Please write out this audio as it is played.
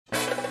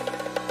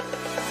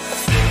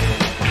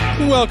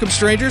Welcome,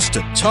 strangers, to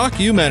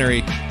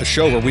Talkumentary, a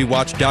show where we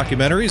watch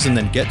documentaries and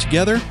then get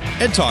together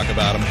and talk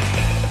about them.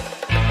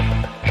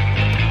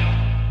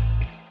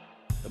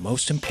 The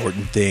most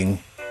important thing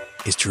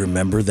is to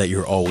remember that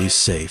you're always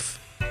safe.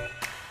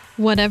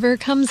 Whatever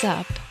comes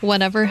up,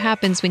 whatever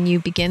happens when you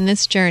begin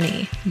this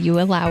journey, you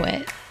allow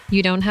it.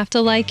 You don't have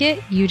to like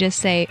it, you just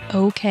say,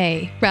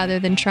 okay, rather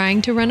than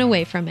trying to run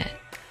away from it.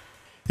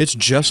 It's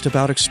just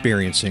about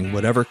experiencing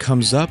whatever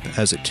comes up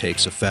as it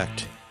takes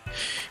effect.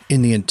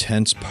 In the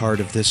intense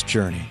part of this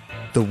journey,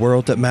 the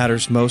world that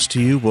matters most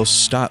to you will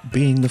stop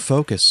being the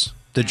focus.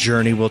 The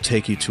journey will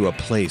take you to a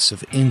place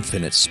of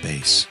infinite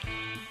space.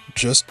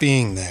 Just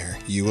being there,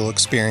 you will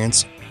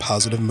experience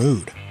positive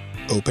mood,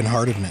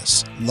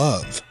 open-heartedness,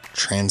 love,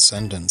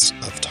 transcendence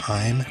of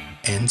time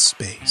and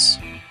space.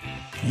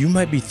 You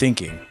might be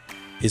thinking,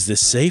 is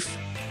this safe?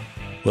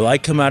 Will I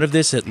come out of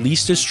this at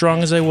least as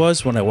strong as I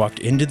was when I walked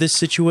into this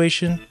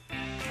situation?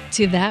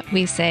 To that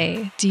we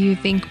say, do you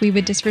think we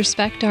would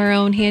disrespect our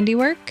own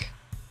handiwork?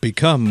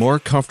 Become more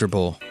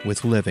comfortable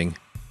with living.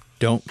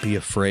 Don't be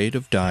afraid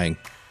of dying.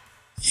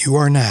 You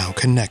are now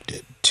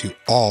connected to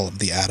all of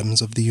the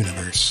atoms of the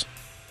universe.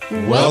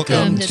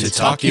 Welcome to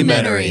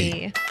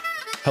Talkumentary.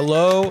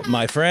 Hello,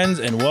 my friends,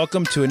 and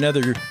welcome to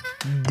another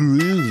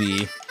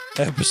groovy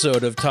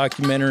episode of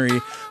Talkumentary,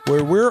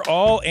 where we're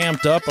all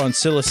amped up on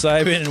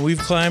psilocybin and we've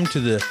climbed to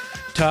the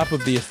top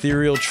of the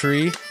ethereal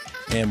tree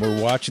and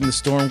we're watching the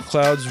storm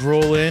clouds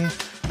roll in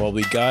while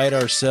we guide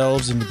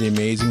ourselves into the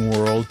amazing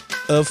world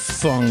of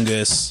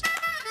fungus.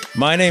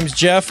 My name's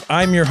Jeff.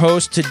 I'm your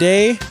host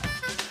today.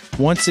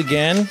 Once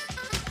again,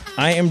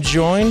 I am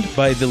joined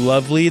by the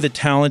lovely, the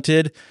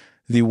talented,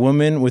 the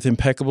woman with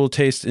impeccable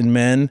taste in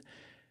men,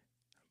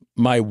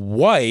 my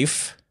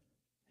wife,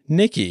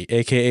 Niki,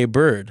 aka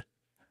Bird.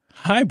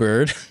 Hi,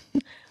 Bird.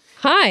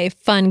 Hi,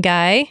 fun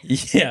guy.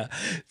 Yeah.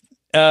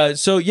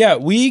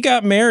 We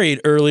got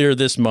married earlier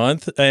this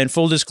month, and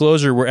full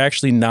disclosure, we're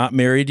actually not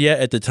married yet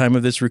at the time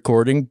of this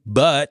recording,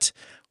 but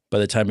by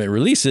the time it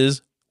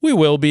releases, we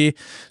will be.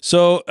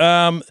 So,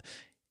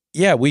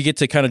 we get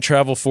to kind of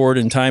travel forward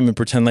in time and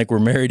pretend like we're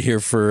married here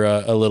for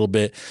a little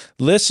bit.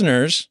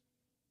 Listeners,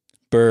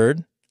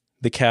 Bird,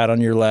 the cat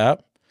on your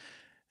lap,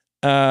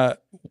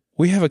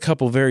 we have a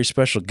couple very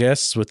special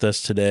guests with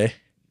us today,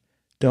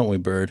 don't we,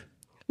 Bird?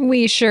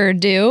 We sure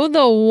do.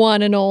 The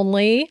one and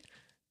only.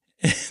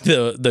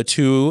 the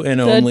two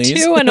and only. The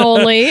two and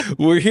only.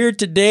 We're here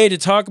today to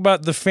talk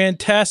about the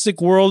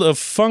fantastic world of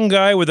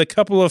fungi with a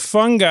couple of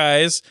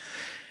fungis.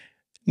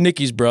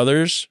 Niki's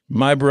brothers,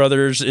 my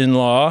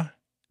brothers-in-law,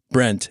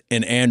 Brent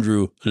and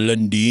Andrew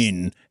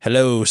Lundeen.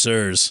 Hello,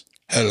 sirs.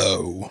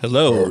 Hello.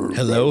 Hello.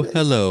 Hello.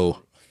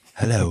 Hello.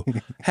 Hello.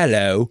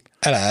 Hello.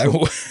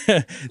 Hello.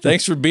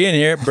 Thanks for being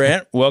here,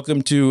 Brent.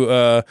 Welcome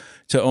to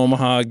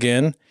Omaha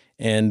again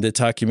and the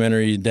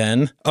Talkumentary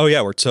Den. Oh,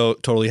 yeah, we're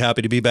totally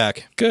happy to be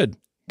back. Good.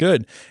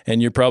 And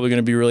you're probably going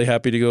to be really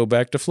happy to go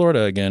back to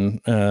Florida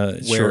again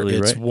shortly,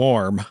 it's right?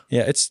 warm.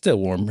 Yeah, it's still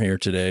warm here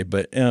today,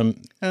 but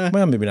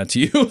well, maybe not to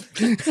you.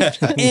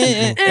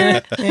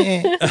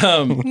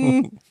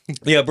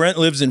 Brent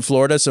lives in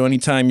Florida, so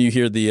anytime you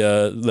hear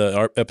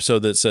the episode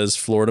that says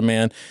Florida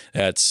Man,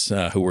 that's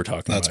who we're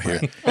talking about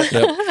here.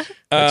 Yep.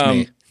 That's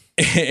me.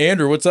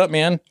 Andrew, what's up,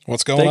 man?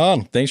 What's going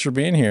on? Thanks for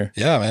being here.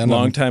 Yeah, man.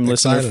 Long-time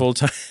listener,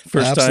 full-time,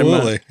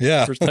 Absolutely.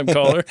 first-time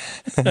caller.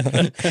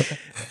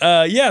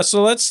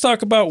 So let's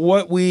talk about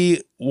what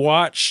we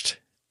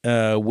watched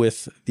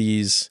with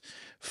these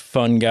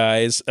fun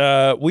guys.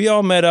 We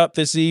all met up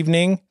this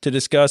evening to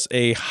discuss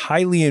a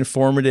highly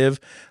informative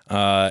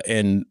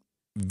and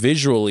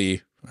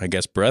visually, I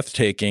guess,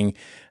 breathtaking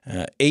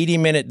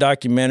 80-minute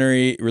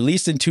documentary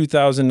released in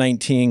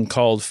 2019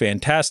 called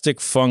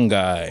Fantastic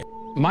Fungi.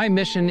 My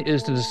mission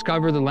is to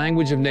discover the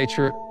language of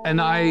nature, and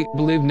I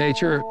believe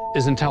nature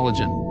is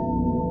intelligent.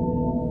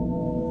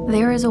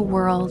 There is a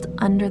world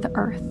under the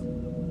earth,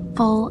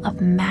 full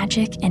of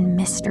magic and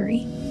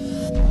mystery.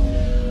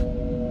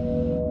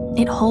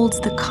 It holds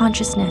the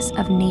consciousness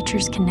of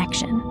nature's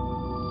connection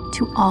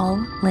to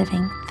all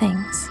living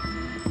things.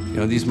 You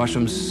know, these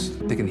mushrooms,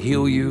 they can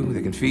heal you,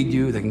 they can feed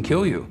you, they can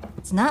kill you.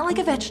 It's not like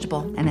a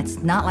vegetable, and it's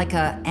not like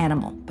an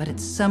animal, but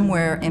it's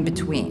somewhere in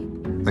between.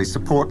 They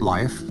support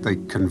life, they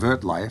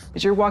convert life.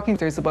 As you're walking,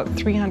 there's about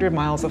 300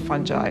 miles of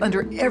fungi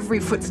under every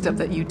footstep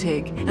that you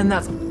take, and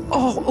that's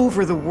all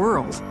over the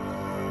world.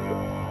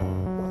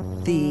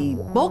 The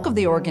bulk of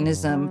the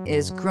organism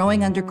is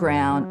growing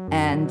underground,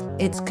 and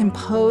it's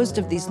composed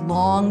of these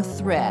long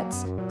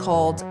threads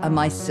called a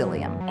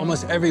mycelium.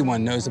 Almost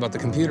everyone knows about the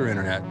computer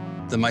internet.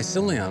 The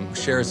mycelium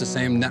shares the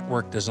same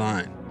network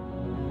design.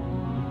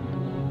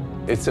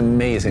 It's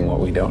amazing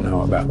what we don't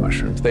know about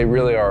mushrooms. They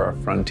really are a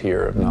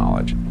frontier of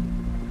knowledge.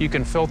 You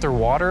can filter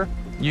water.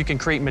 You can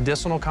create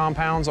medicinal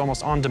compounds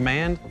almost on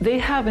demand. They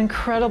have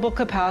incredible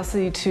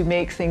capacity to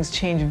make things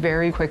change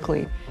very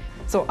quickly.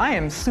 So I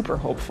am super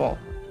hopeful.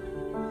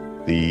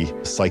 The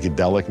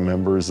psychedelic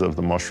members of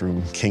the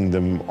mushroom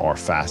kingdom are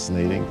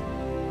fascinating.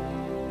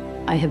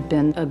 I have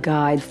been a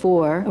guide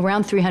for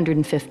around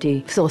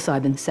 350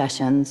 psilocybin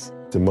sessions.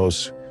 The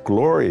most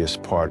glorious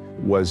part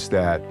was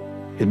that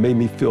it made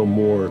me feel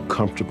more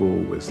comfortable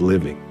with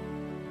living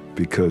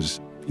because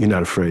you're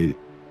not afraid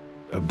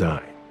of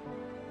dying.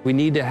 We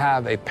need to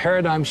have a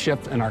paradigm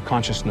shift in our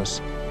consciousness.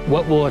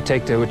 What will it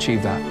take to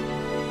achieve that?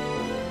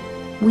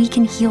 We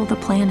can heal the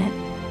planet.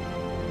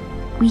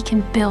 We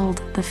can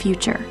build the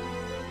future.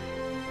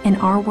 And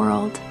our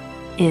world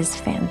is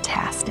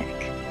fantastic.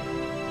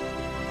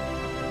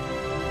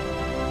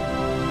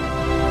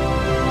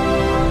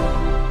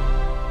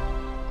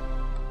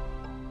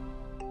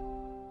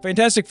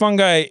 Fantastic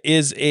Fungi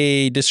is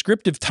a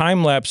descriptive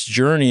time-lapse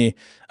journey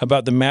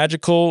about the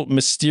magical,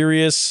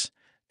 mysterious,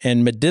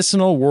 and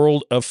medicinal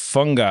world of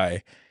fungi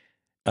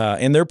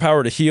and their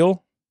power to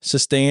heal,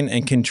 sustain,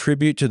 and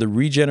contribute to the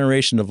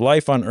regeneration of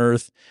life on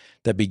Earth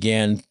that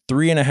began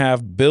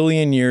 3.5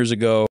 billion years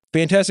ago.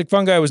 Fantastic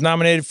Fungi was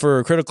nominated for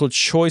a Critical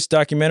Choice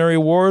Documentary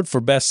Award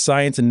for Best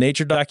Science and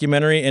Nature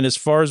Documentary, and as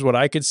far as what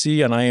I could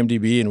see on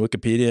IMDb and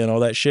Wikipedia and all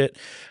that shit,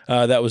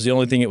 that was the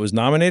only thing it was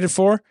nominated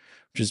for,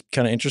 which is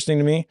kind of interesting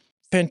to me.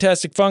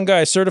 Fantastic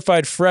Fungi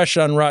certified fresh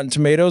on Rotten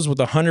Tomatoes with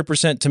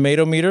 100%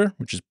 tomato meter,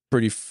 which is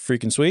pretty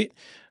freaking sweet.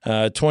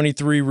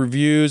 23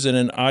 reviews and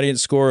an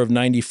audience score of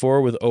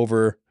 94 with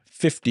over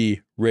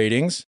 50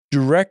 ratings.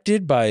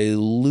 Directed by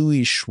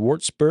Louis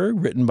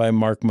Schwartzberg, written by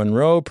Mark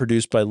Monroe,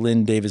 produced by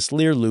Lynn Davis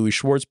Lear, Louis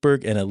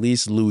Schwartzberg, and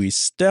Elise Louis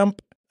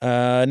Stemp.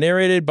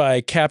 Narrated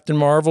by Captain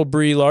Marvel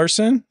Brie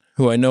Larson,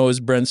 who I know is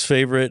Brent's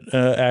favorite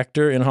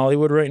actor in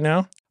Hollywood right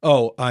now.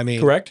 Oh, I mean,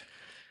 correct?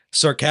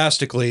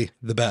 Sarcastically,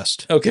 the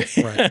best. Okay.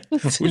 Right.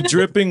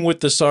 Dripping with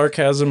the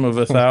sarcasm of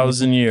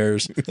 1,000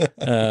 years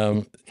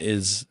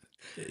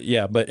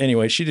but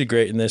anyway, she did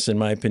great in this, in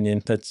my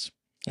opinion. That's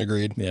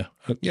agreed. Yeah.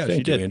 Yeah, Thank she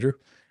you, did. Andrew.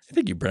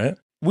 Thank you, Brent.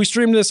 We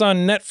streamed this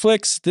on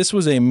Netflix. This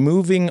was a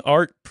moving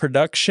art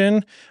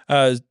production.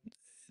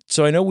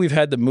 So I know we've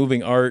had the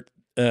moving art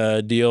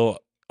deal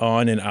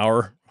on in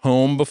our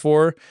home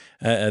before,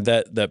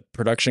 that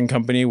production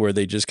company where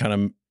they just kind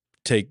of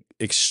take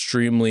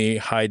extremely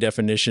high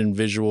definition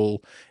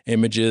visual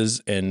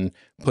images and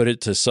put it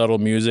to subtle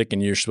music,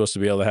 and you're supposed to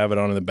be able to have it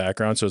on in the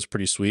background. So it's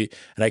pretty sweet.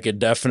 And I could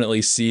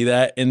definitely see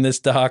that in this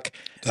doc.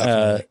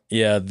 The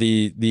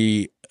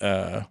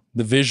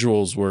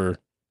visuals were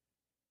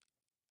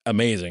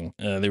amazing.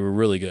 They were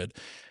really good.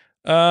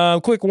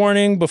 Quick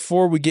warning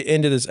before we get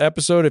into this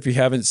episode. If you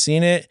haven't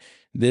seen it,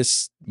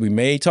 we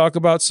may talk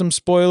about some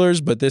spoilers,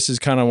 but this is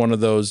kind of one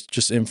of those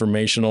just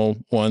informational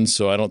ones.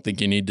 So I don't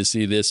think you need to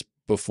see this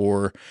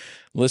before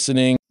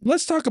listening.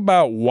 Let's talk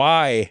about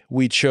why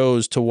we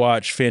chose to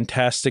watch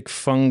Fantastic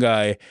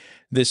Fungi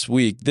this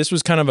week. This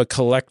was kind of a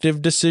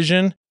collective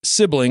decision.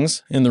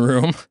 Siblings in the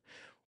room.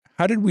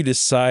 How did we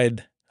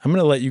decide? I'm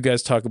going to let you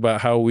guys talk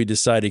about how we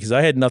decided, because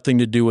I had nothing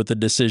to do with the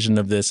decision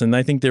of this. And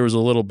I think there was a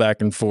little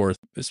back and forth,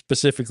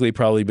 specifically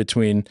probably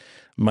between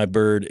my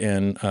bird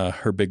and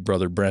her big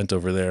brother, Brent,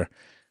 over there.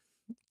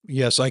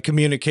 Yes, I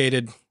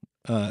communicated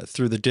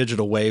through the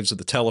digital waves of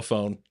the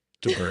telephone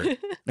to Bert.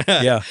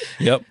 Yeah.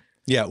 Yep.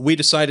 Yeah. We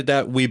decided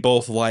that we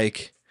both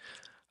like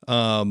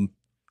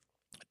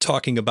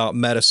talking about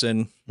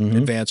medicine,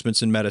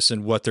 advancements in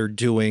medicine, what they're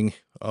doing,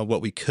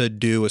 what we could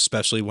do,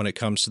 especially when it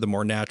comes to the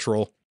more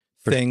natural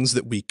things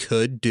that we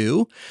could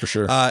do. For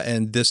sure.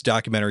 And this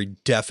documentary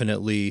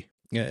definitely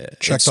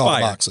checked all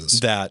the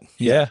boxes. That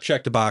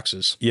checked the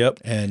boxes.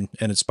 Yep. And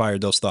inspired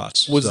those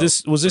thoughts. Was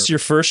this your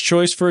first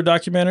choice for a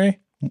documentary?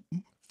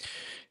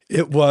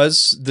 It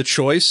was the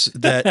choice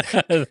that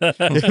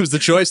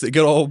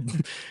good old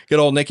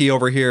Niki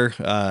over here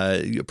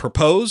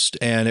proposed,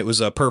 and it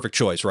was a perfect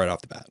choice right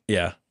off the bat.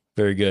 Yeah,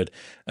 very good.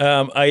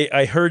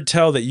 I heard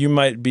tell that you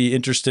might be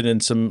interested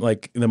in some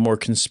like the more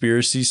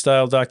conspiracy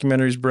style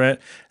documentaries, Brent.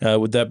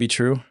 Would that be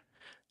true?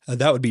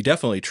 That would be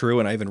definitely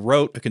true, and I even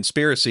wrote a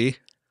conspiracy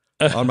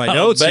on my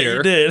notes here.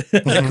 You did.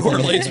 That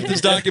correlates with this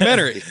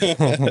documentary.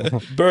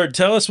 Bird,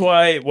 tell us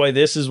why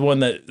this is one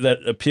that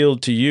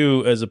appealed to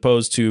you as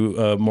opposed to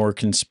a more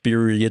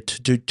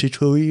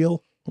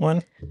conspiratorial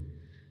one.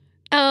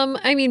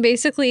 I mean,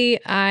 basically,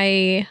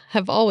 I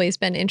have always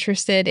been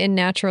interested in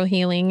natural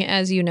healing,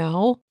 as you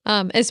know,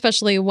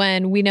 especially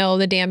when we know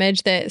the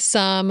damage that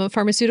some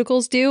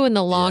pharmaceuticals do and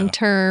the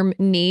long-term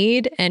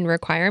need and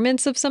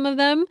requirements of some of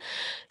them.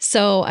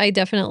 So I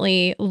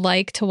definitely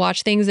like to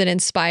watch things that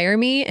inspire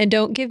me and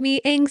don't give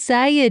me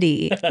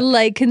anxiety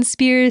like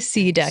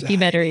conspiracy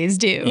documentaries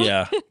do.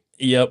 Yeah.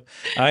 Yep.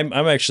 I'm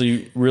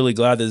actually really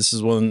glad that this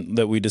is one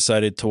that we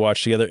decided to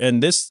watch together.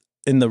 And this,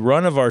 in the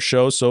run of our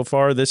show so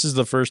far, this is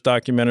the first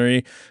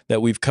documentary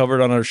that we've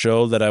covered on our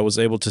show that I was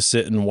able to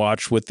sit and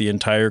watch with the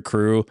entire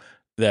crew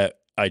that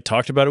I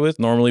talked about it with.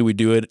 Normally we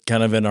do it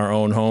kind of in our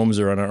own homes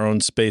or in our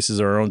own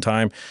spaces or our own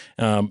time.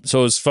 So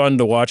it was fun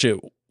to watch it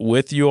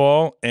with you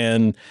all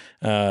and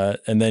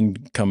then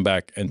come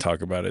back and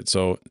talk about it.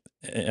 So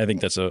I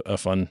think that's a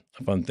fun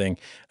thing.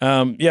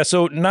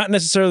 So not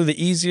necessarily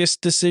the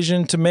easiest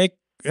decision to make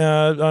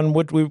on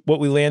what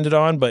we landed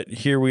on, but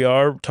here we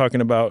are talking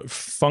about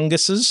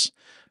fungicides,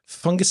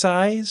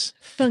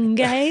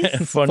 fungi,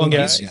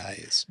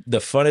 the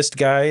funnest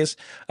guys.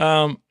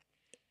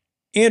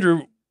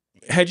 Andrew,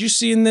 had you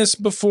seen this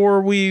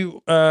before we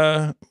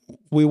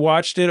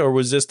watched it, or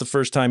was this the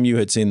first time you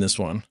had seen this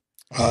one?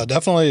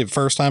 Definitely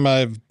first time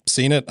I've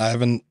seen it. I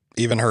haven't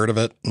even heard of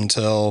it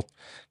until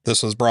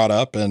this was brought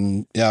up.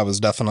 And yeah, I was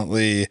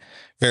definitely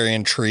very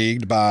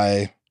intrigued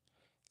by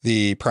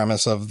the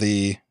premise of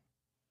the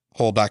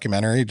whole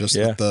documentary, just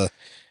with the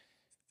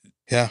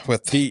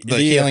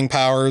healing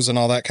powers and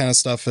all that kind of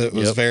stuff. It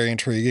was very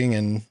intriguing.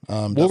 And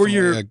what were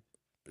your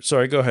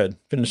sorry, go ahead,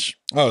 finish.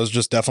 Oh, it was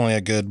just definitely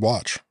a good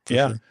watch.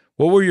 Sure.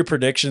 What were your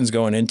predictions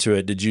going into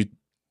it? Did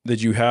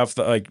you have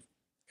the, like,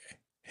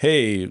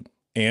 hey,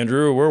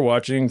 Andrew, we're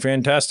watching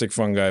Fantastic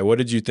Fungi. What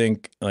did you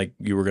think, like,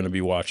 you were going to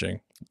be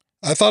watching?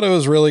 I thought it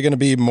was really going to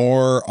be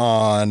more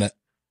on.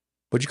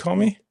 What'd you call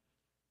me?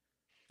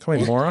 Call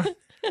me moron?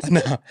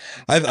 No,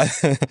 I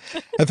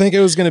think it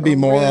was going to be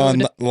more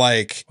on,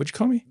 like, what'd you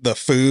call me? The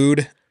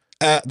food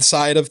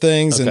side of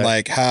things, and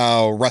like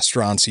how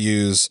restaurants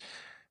use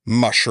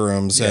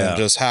mushrooms and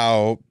just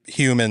how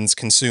humans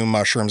consume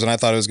mushrooms. And I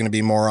thought it was going to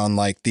be more on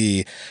like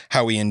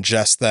how we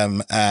ingest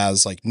them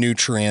as like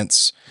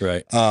nutrients,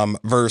 right?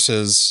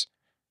 Versus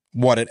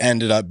what it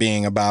ended up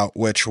being about,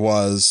 which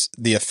was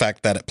the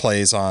effect that it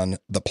plays on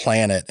the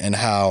planet and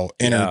how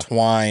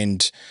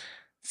intertwined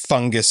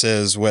fungus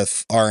is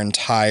with our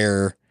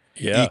entire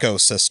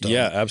ecosystem.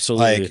 Yeah,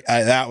 absolutely. Like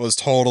that was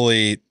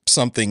totally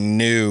something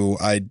new.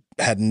 I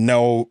had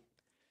no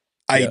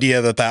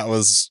idea that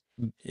was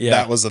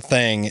a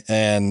thing.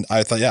 And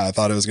I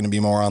thought it was going to be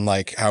more on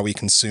like how we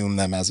consume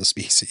them as a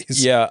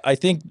species. Yeah. I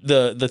think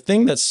the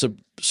thing that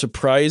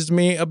surprised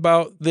me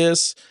about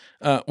this,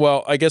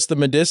 well, I guess the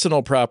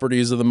medicinal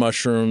properties of the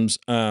mushrooms,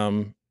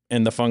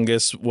 and the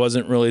fungus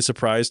wasn't really a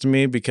surprise to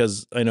me,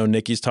 because I know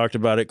Niki's talked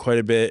about it quite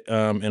a bit,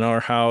 in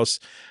our house.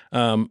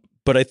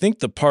 But I think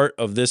the part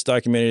of this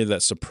documentary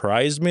that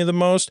surprised me the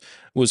most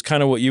was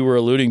kind of what you were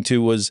alluding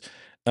to, was,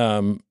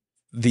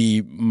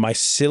 the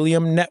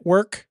mycelium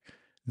network.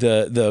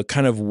 The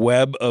kind of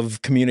web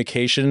of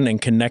communication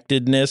and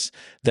connectedness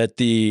that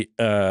the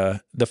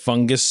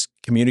fungus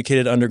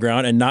communicated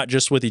underground, and not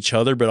just with each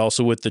other, but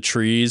also with the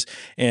trees.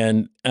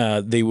 And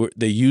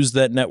they used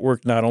that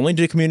network not only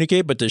to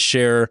communicate, but to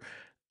share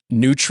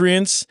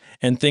nutrients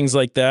and things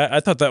like that.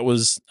 I thought that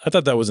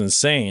was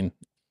insane.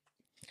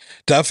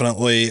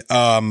 Definitely.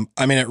 I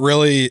mean,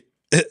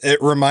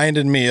 it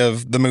reminded me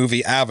of the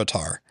movie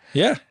Avatar.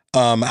 Yeah.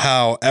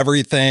 How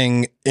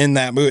everything in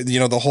that movie,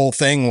 the whole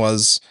thing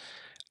was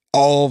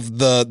all of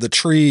the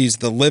trees,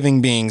 the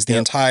living beings, the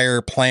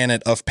entire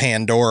planet of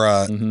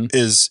Pandora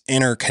is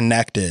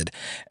interconnected.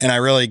 And I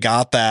really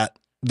got that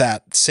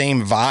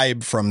same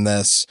vibe from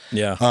this.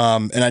 Yeah.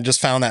 And I just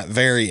found that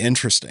very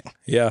interesting.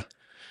 Yeah.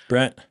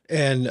 Brent.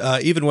 And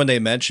even when they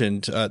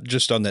mentioned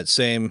just on that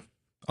same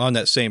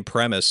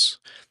premise,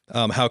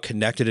 how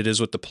connected it is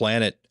with the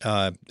planet,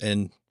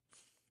 and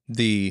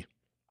the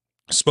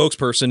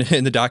spokesperson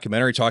in the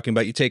documentary talking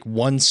about, you take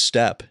one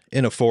step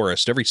in a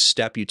forest, every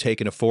step you take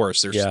in a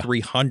forest, there's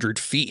 300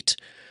 feet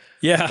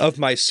of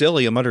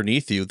mycelium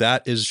underneath you.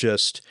 That is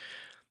just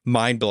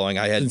mind-blowing.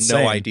 I had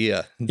no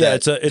idea.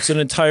 It's an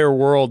entire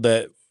world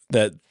that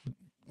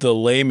the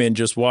layman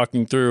just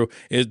walking through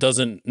it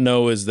doesn't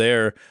know is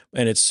there,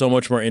 and it's so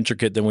much more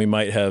intricate than we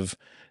might have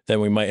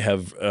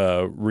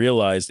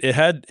realized.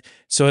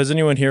 So has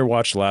anyone here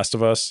watched Last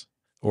of Us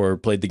or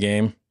played the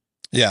game?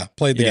 Yeah,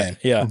 played the game.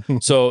 Yeah.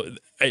 So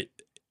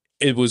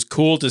it was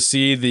cool to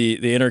see the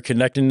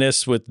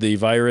interconnectedness with the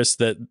virus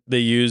that they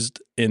used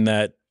in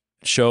that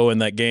show, in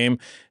that game.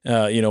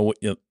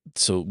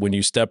 So when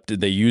you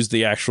they used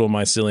the actual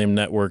mycelium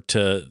network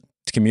to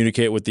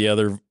communicate with the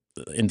other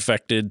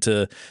infected.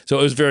 So it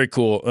was very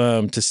cool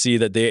to see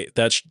that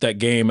that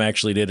game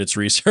actually did its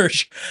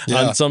research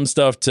on some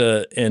stuff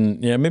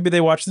maybe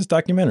they watched this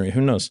documentary. Who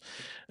knows?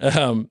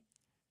 So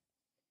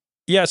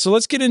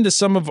let's get into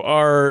some of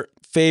our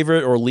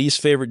favorite or least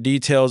favorite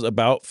details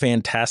about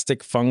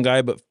Fantastic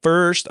Fungi. But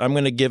first, I'm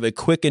going to give a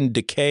quick and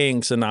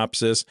decaying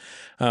synopsis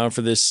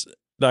for this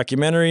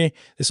documentary.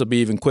 This will be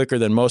even quicker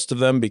than most of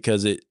them,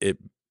 because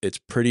it's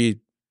pretty,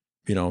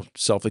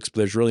 self-explanatory.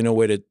 There's really no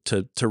way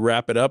to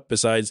wrap it up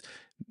besides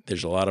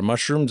there's a lot of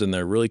mushrooms and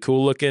they're really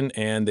cool looking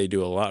and they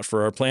do a lot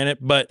for our planet.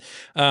 But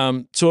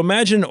so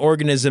imagine an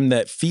organism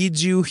that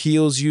feeds you,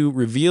 heals you,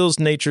 reveals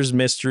nature's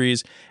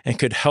mysteries, and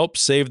could help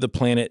save the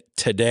planet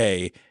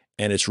today.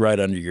 And it's right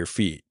under your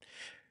feet.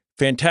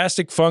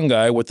 Fantastic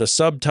Fungi, with the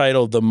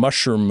subtitle The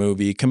Mushroom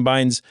Movie,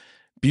 combines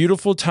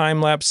beautiful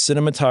time-lapse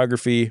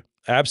cinematography,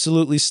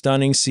 absolutely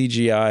stunning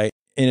CGI,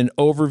 and an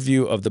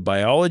overview of the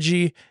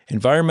biology,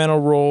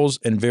 environmental roles,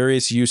 and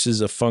various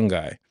uses of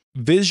fungi.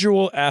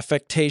 Visual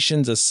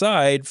affectations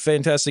aside,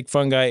 Fantastic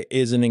Fungi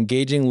is an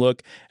engaging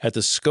look at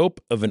the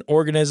scope of an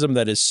organism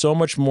that is so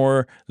much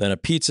more than a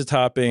pizza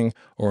topping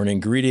or an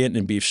ingredient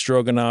in beef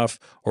stroganoff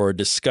or a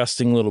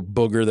disgusting little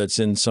booger that's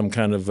in some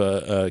kind of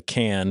a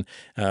can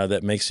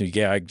that makes me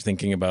gag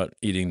thinking about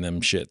eating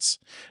them shits.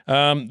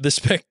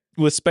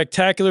 With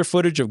spectacular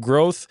footage of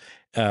growth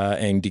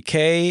and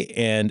decay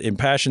and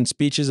impassioned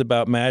speeches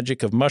about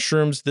magic of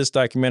mushrooms, this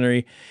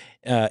documentary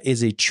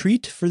is a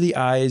treat for the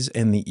eyes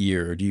and the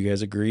ear. Do you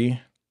guys agree?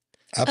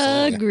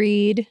 Absolutely.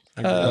 Agreed.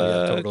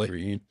 Totally.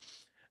 Agreed.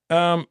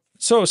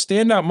 So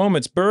standout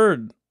moments.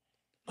 Bird,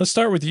 let's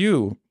start with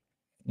you.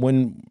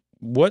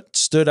 What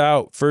stood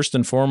out first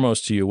and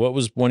foremost to you? What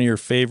was one of your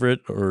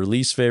favorite or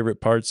least favorite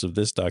parts of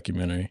this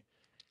documentary?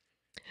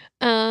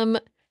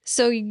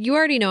 So you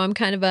already know I'm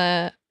kind of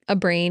a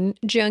brain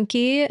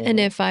junkie, and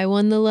if I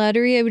won the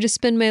lottery, I would just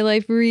spend my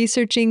life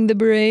researching the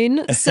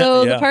brain.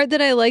 So the part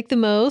that I like the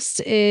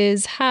most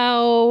is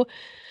how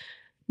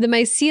the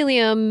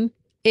mycelium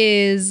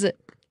is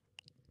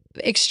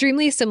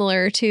extremely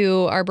similar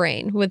to our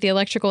brain with the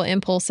electrical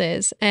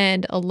impulses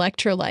and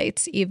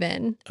electrolytes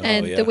even,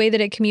 the way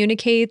that it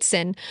communicates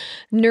and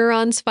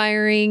neurons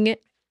firing,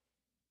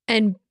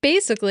 and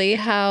basically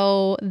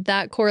how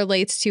that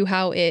correlates to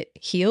how it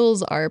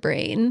heals our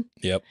brain.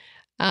 Yep.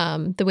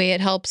 The way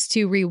it helps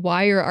to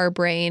rewire our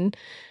brain.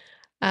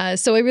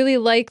 So I really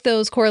like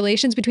those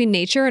correlations between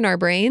nature and our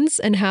brains,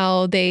 and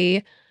how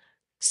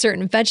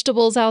certain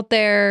vegetables out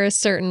there,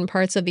 certain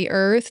parts of the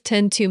earth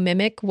tend to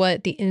mimic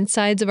what the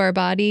insides of our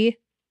body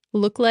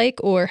look like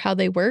or how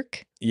they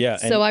work. Yeah.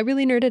 So I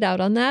really nerded out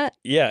on that.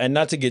 Yeah. And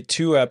not to get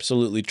too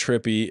absolutely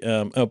trippy,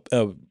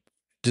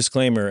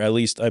 disclaimer, at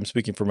least I'm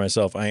speaking for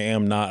myself, I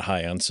am not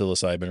high on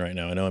psilocybin right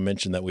now. I know I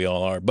mentioned that we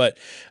all are, but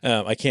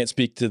I can't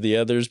speak to the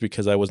others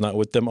because I was not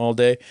with them all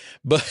day.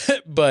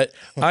 But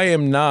I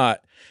am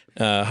not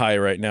high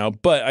right now.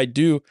 But I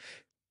do,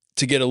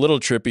 to get a little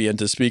trippy and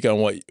to speak on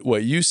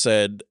what you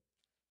said,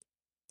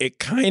 it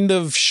kind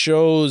of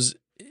shows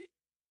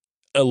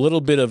a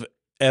little bit of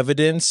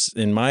evidence,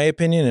 in my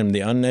opinion, in the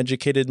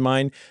uneducated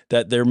mind,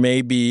 that there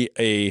may be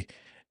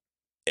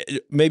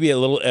maybe a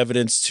little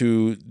evidence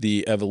to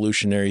the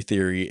evolutionary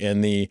theory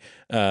and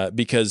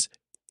because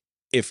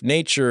if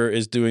nature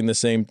is doing the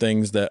same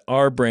things that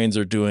our brains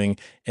are doing,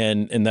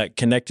 and that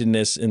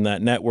connectedness in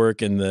that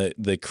network and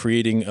the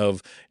creating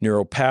of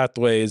neural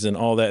pathways and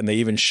all that, and they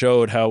even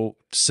showed how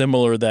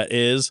similar that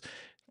is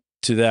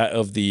to that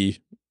of the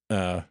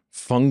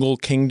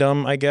fungal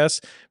kingdom, I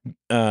guess.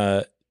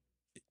 To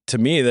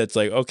me, that's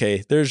like,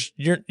 okay,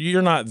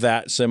 you're not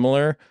that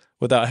similar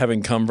without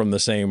having come from the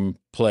same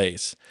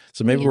place.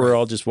 So maybe we're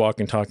all just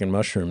walking, talking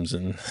mushrooms,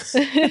 and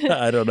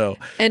I don't know.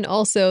 And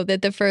also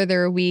that the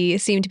further we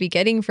seem to be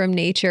getting from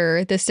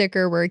nature, the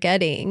sicker we're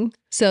getting.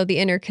 So the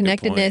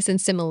interconnectedness and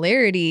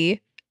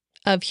similarity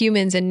of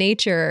humans and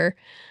nature,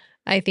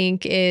 I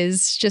think,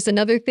 is just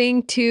another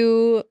thing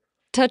to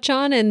touch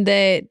on, and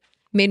that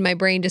made my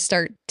brain just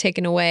start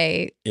taking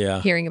away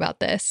hearing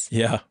about this.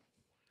 Yeah.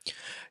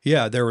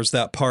 Yeah, there was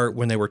that part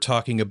when they were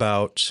talking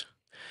about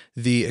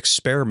the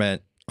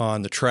experiment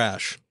on the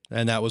trash.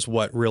 And that was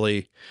what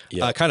really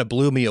kind of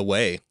blew me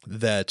away,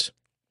 that,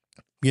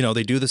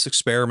 they do this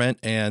experiment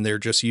and they're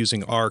just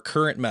using our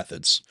current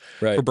methods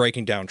for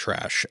breaking down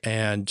trash,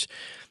 and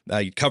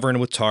covering it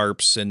with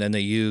tarps. And then they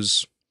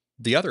use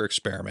the other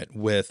experiment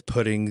with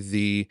putting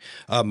the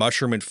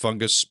mushroom and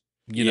fungus,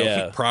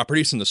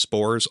 properties and the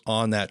spores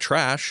on that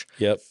trash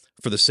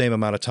for the same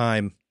amount of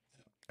time.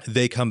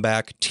 They come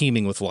back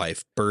teeming with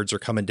life. Birds are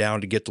coming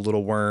down to get the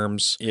little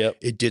worms.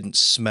 It didn't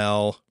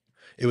smell.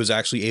 It was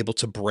actually able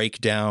to break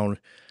down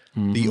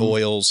the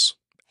oils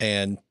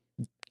and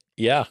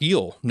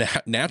heal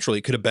naturally.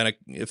 It could have been,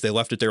 if they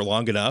left it there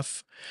long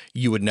enough,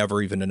 you would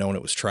never even have known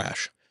it was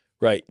trash.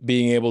 Right.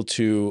 Being able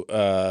to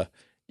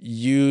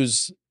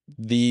use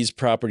these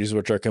properties,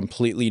 which are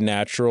completely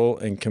natural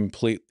and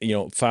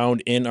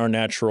found in our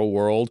natural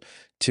world,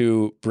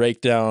 to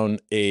break down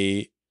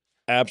a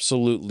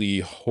absolutely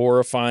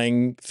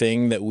horrifying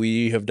thing that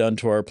we have done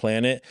to our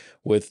planet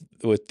with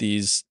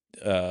these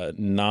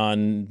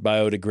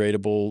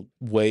non-biodegradable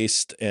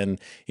waste. And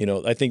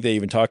I think they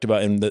even talked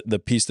about in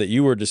the piece that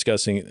you were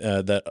discussing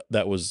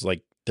that was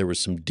like, there was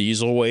some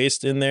diesel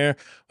waste in there,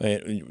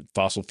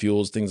 fossil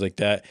fuels, things like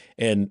that,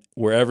 and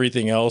where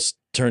everything else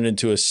turned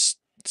into a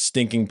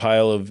stinking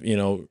pile of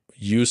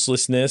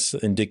uselessness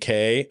and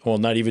decay. Well,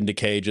 not even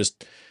decay,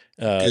 just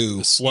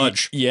goo,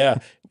 sludge.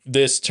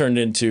 This turned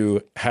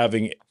into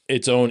having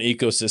its own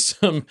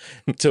ecosystem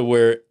to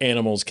where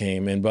animals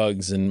came, and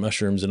bugs and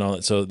mushrooms and all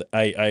that. So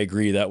I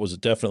agree, that was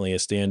definitely a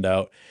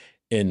standout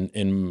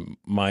in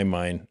my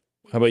mind.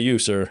 How about you,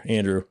 sir,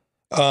 Andrew?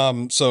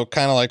 So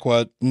kind of like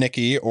what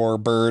Niki or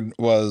Bird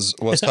was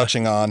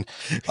touching on,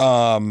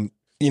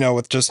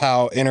 with just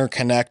how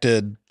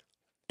interconnected.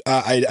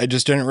 I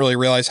just didn't really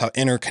realize how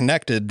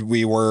interconnected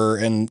we were,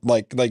 and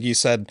like you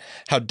said,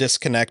 how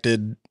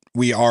disconnected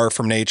we are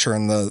from nature,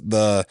 and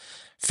the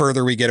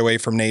further we get away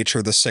from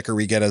nature, the sicker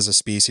we get as a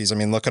species. I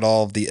mean, look at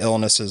all of the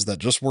illnesses that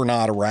just were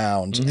not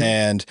around.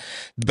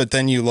 But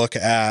then you look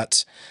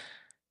at,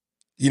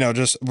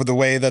 just with the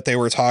way that they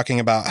were talking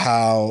about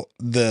how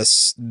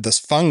this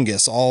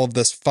fungus, all of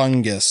this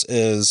fungus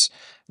is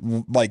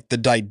like the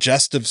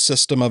digestive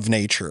system of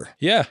nature.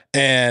 Yeah.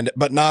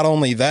 But not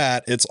only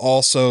that, it's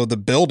also the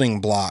building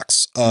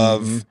blocks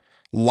of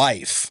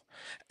life.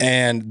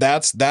 And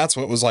that's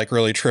what was like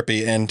really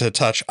trippy. And to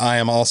touch, I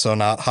am also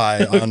not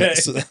high on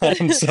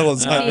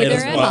psilocybin Neither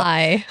as am well.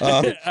 I.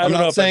 I'm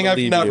not saying I've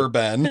never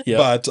been,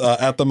 but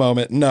at the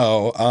moment,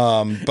 no.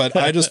 But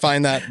I just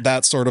find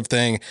that sort of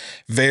thing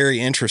very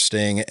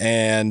interesting.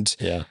 And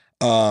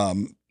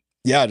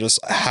just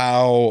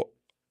how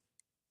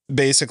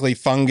basically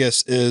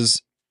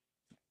fungus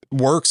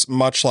works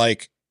much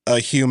like a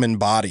human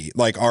body.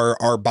 Like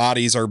our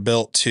bodies are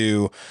built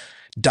to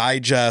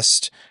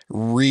digest,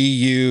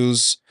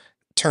 reuse,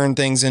 turn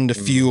things into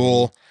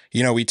fuel.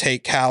 You know, we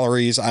take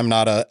calories. I'm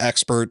not an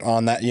expert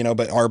on that, you know,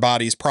 but our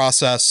bodies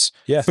process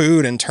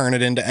food and turn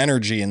it into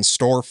energy and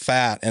store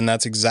fat. And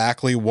that's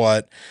exactly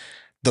what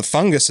the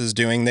fungus is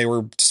doing. They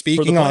were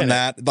speaking on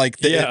that. Like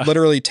it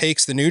literally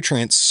takes the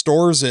nutrients,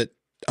 stores it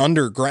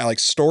underground, like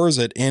stores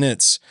it in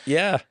its.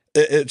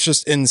 It's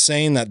just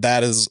insane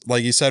that is,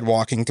 like you said,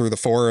 walking through the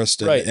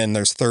forest and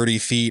there's 30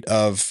 feet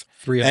of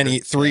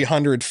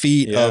 300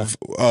 feet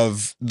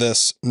of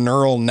this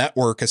neural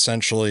network.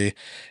 Essentially,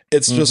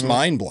 it's just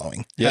mind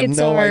blowing. I had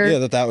no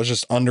idea that was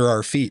just under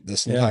our feet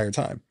this entire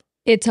time.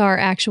 It's our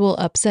actual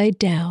upside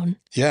down.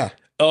 Yeah.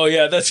 Oh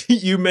yeah, that's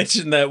you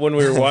mentioned that when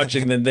we were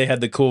watching. Then they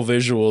had the cool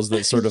visuals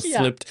that sort of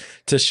flipped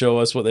to show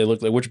us what they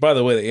looked like. Which, by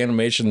the way, the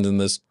animations in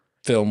this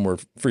film were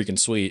freaking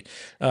sweet.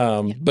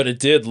 But it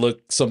did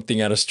look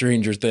something out of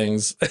Stranger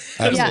Things.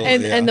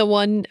 And the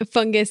one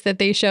fungus that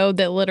they showed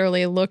that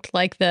literally looked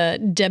like the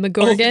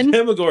Demogorgon.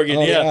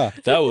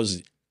 That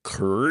was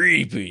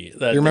creepy.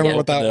 You remember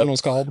what that one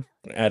was called?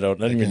 I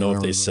don't even know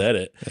if they said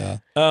it.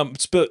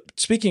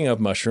 Speaking of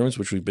mushrooms,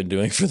 which we've been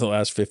doing for the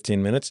last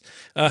 15 minutes,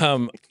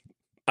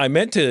 I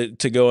meant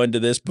to go into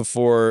this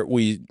before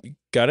we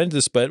got into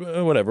this, but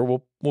whatever,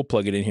 we'll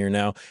plug it in here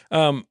now.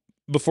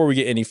 Before we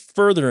get any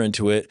further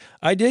into it,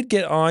 I did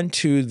get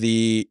onto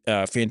the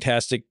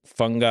Fantastic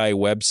Fungi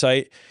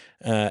website,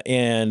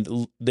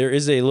 and there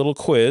is a little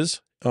quiz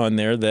on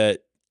there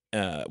that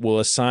will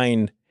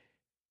assign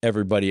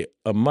everybody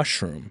a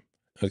mushroom.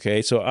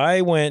 Okay, so I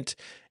went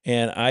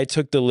and I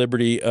took the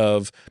liberty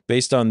of,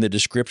 based on the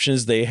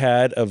descriptions they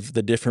had of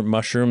the different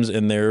mushrooms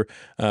and their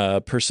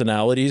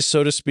personalities,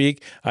 so to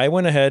speak, I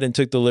went ahead and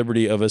took the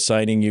liberty of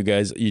assigning you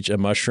guys each a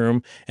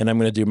mushroom, and I'm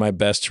going to do my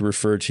best to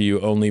refer to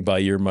you only by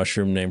your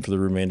mushroom name for the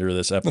remainder of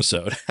this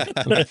episode.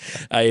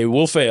 I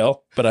will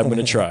fail, but I'm going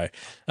to try.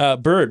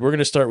 Bird, we're going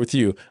to start with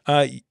you.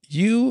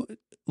 You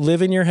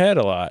live in your head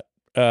a lot,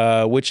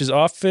 which is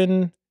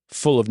often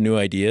full of new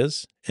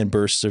ideas and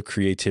bursts of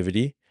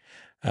creativity.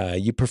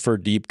 You prefer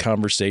deep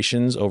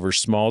conversations over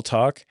small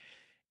talk.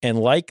 And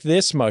like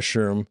this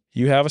mushroom,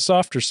 you have a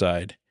softer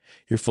side.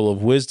 You're full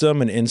of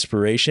wisdom and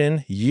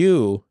inspiration.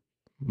 You,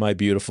 my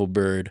beautiful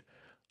bird,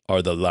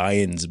 are the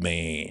lion's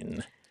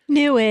mane.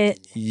 Knew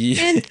it.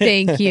 And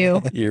thank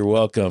you. You're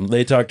welcome.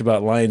 They talked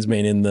about lion's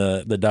mane in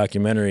the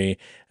documentary,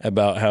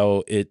 about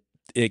how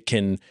it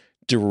can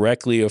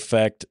directly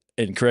affect,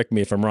 and correct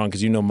me if I'm wrong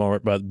because you know more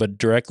about, but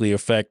directly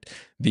affect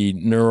the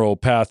neural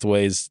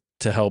pathways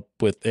to help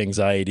with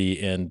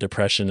anxiety and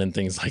depression and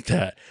things like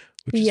that,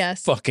 which is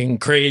fucking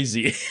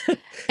crazy.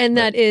 And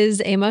that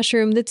is a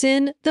mushroom that's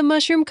in the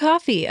mushroom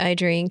coffee I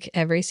drink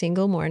every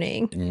single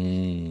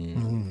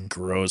morning.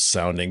 Gross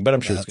sounding, but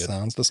I'm sure it's good.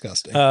 Sounds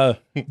disgusting.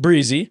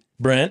 Breezy,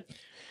 Brent,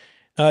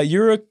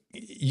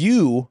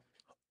 you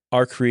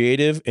are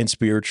creative and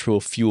spiritual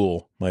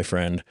fuel, my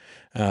friend.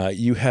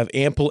 You have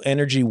ample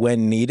energy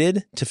when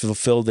needed to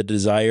fulfill the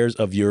desires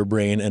of your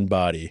brain and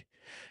body.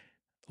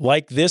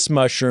 Like this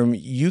mushroom,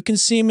 you can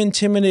seem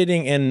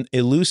intimidating and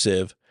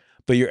elusive,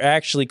 but you're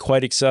actually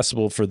quite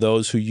accessible for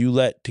those who you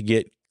let to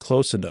get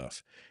close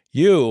enough.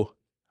 You,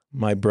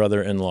 my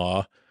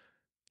brother-in-law,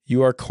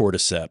 you are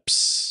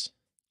cordyceps.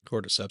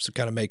 Cordyceps, it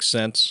kind of makes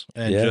sense.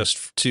 And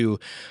just to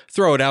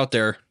throw it out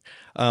there,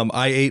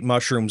 I ate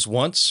mushrooms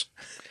once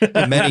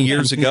many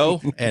years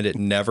ago, and it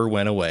never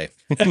went away.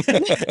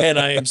 And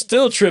I am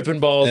still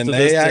tripping balls and to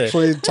they this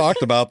actually day.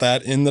 talked about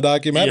that in the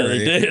documentary.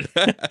 Yeah,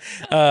 they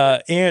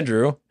did.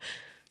 Andrew,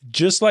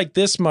 just like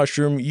this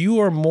mushroom, you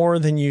are more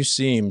than you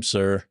seem,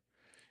 sir.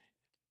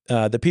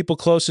 The people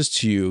closest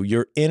to you,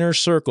 your inner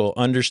circle,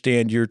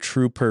 understand your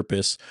true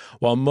purpose,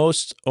 while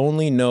most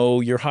only know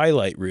your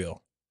highlight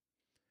reel.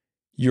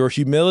 Your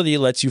humility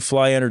lets you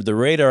fly under the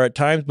radar at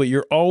times, but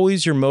you're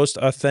always your most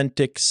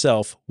authentic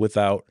self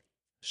without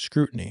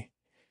scrutiny.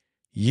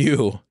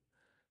 You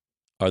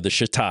are the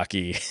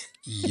shiitake.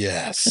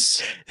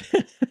 Yes.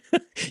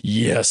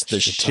 Yes, the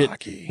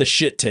shiitake. The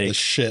shit take. The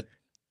shit.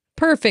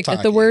 Perfect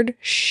that the word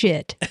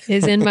shit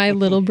is in my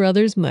little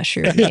brother's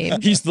mushroom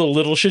name. He's the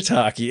little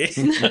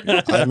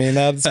shiitake. I mean,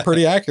 that's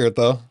pretty accurate,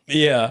 though.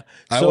 Yeah.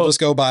 I will just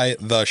go by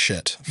the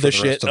shit. For the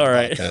shit. Rest of All the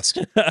right.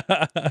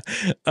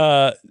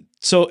 podcast.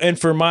 So, and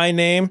for my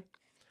name,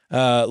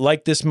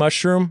 like this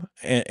mushroom,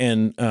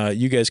 and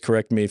you guys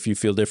correct me if you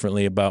feel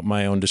differently about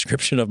my own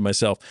description of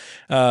myself.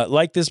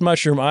 Like this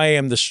mushroom, I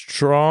am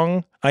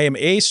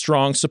a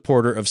strong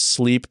supporter of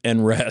sleep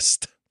and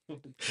rest.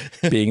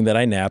 being that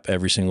I nap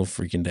every single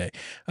freaking day.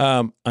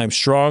 I'm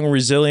strong,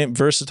 resilient,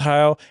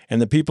 versatile,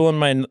 and the people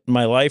in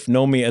my life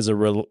know me as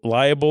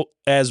reliable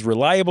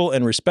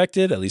and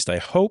respected. At least I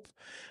hope.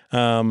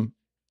 I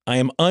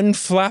am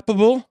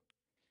unflappable.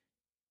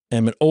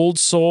 I'm an old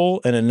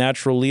soul and a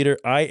natural leader.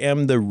 I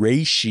am the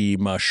reishi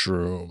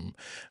mushroom.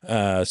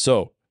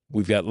 So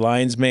we've got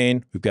lion's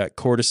mane, we've got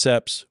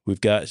cordyceps,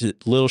 we've got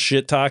little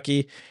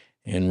shiitake,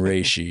 and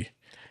reishi.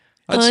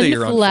 I'd say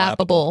you're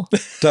unflappable.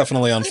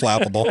 Definitely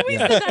unflappable. We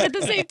said that at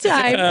the same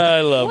time.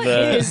 I love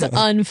that. What is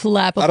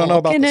unflappable? I don't know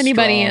about Can the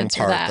anybody strong answer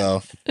part,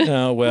 that?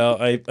 though. Well,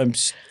 I'm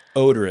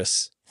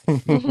odorous.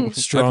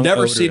 Strong I've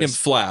never odorous. seen him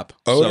flap.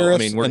 So, I Odorous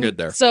mean, we're and- good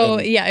there. So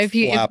yeah, if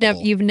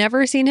flappable. you've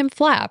never seen him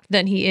flap,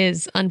 then he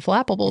is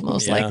unflappable,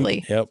 most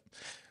likely. Yep.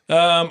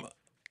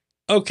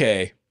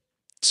 Okay.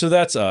 So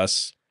that's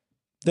us.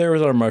 There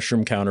was our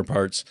mushroom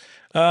counterparts.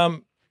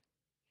 For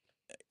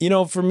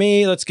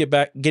me, let's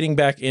getting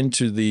back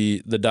into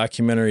the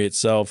documentary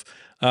itself.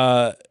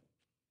 To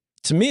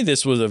me,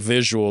 this was a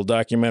visual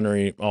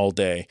documentary all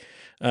day.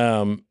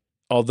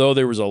 Although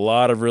there was a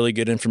lot of really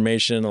good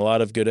information, a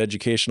lot of good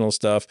educational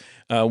stuff,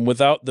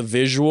 without the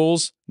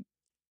visuals,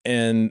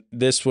 and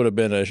this would have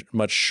been a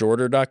much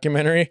shorter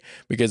documentary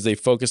because they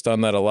focused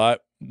on that a lot.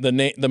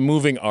 The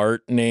moving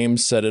art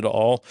names said it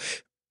all.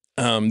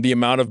 The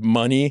amount of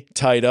money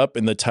tied up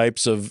in the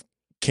types of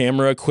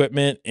camera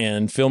equipment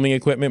and filming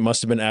equipment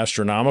must have been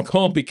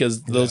astronomical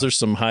because those are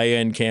some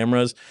high-end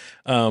cameras.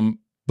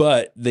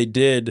 But they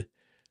did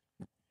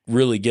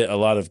really get a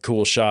lot of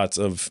cool shots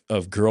of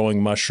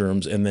growing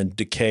mushrooms and then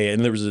decay.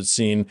 And there was a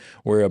scene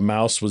where a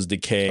mouse was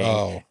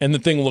decaying and the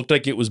thing looked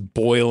like it was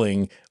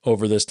boiling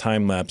over this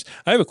time lapse.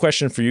 I have a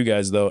question for you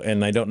guys though,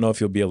 and I don't know if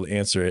you'll be able to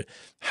answer it.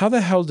 How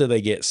the hell did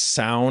they get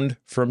sound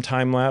from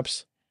time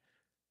lapse?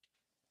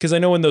 Because I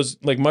know when those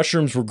like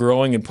mushrooms were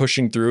growing and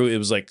pushing through, it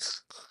was like,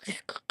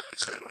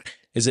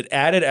 is it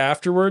added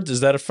afterwards? Is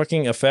that a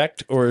fucking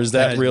effect or is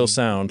that real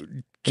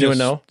sound? Anyone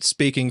know?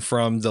 Speaking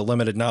from the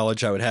limited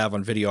knowledge I would have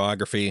on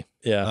videography,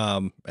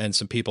 and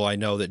some people I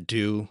know that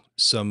do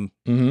some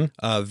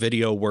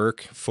video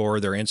work for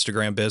their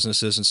Instagram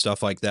businesses and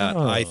stuff like that,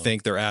 I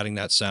think they're adding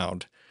that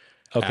sound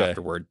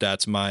afterward.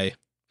 That's my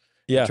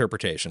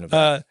interpretation of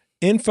that.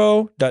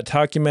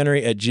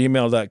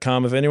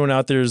 info.talkumentary@gmail.com. If anyone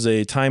out there is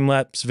a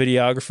time-lapse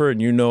videographer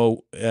and you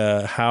know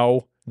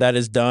how that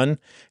is done,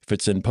 if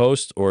it's in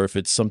post or if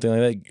it's something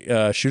like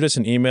that, shoot us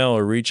an email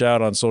or reach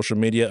out on social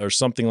media or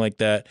something like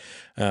that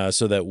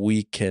so that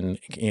we can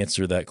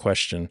answer that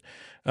question.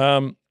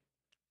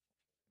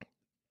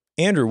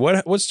 Andrew,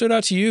 what stood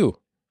out to you?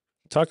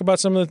 Talk about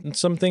some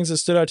things that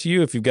stood out to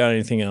you if you've got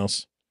anything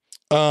else.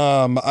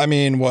 I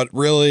mean, what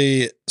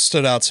really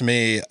stood out to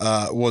me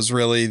was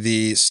really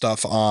the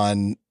stuff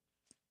on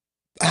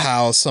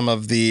how some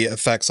of the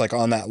effects, like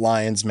on that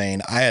lion's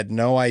mane. I had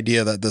no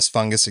idea that this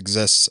fungus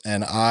exists,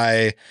 and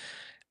I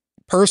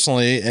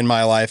personally in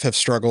my life have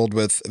struggled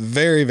with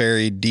very,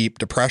 very deep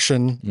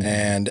depression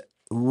and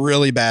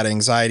really bad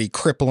anxiety,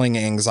 crippling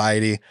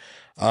anxiety.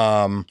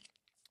 That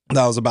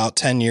was about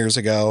 10 years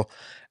ago,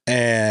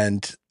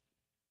 and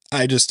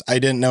I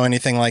didn't know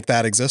anything like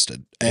that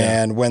existed.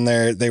 And when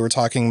they were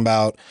talking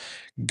about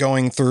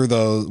going through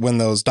when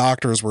those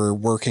doctors were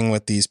working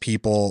with these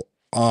people,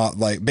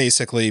 like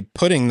basically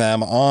putting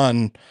them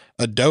on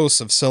a dose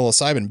of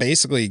psilocybin,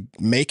 basically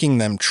making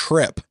them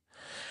trip,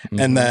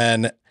 and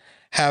then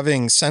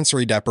having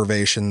sensory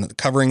deprivation,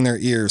 covering their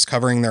ears,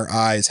 covering their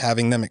eyes,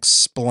 having them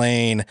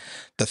explain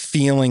the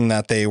feeling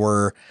that they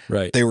were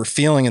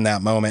feeling in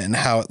that moment and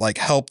how it like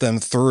helped them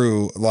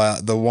through.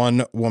 The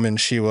one woman,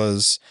 she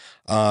was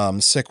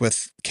sick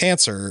with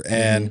cancer,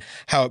 and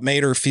how it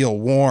made her feel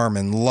warm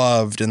and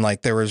loved, and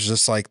like there was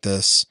just like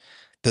this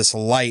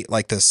light,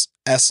 like this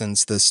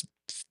essence, this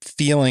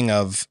feeling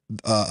of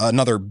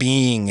another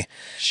being,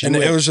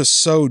 it was just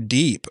so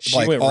deep. She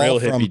like went real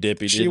hippy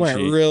dippy. She went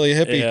really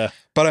hippie,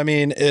 but I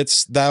mean,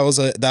 that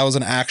was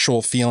an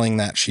actual feeling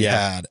that she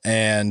had.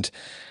 And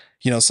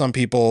some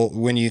people,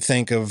 when you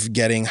think of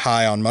getting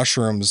high on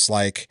mushrooms,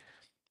 like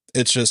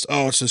it's just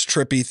it's this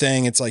trippy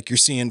thing. It's like you're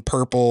seeing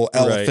purple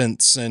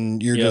elephants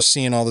and you're just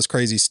seeing all this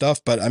crazy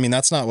stuff. But I mean,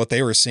 that's not what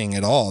they were seeing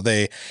at all.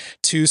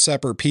 Two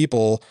separate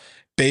people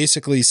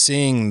basically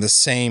seeing the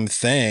same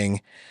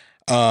thing.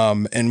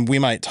 And we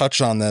might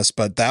touch on this,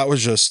 but that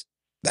was just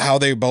how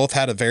they both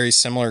had a very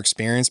similar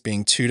experience,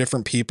 being two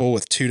different people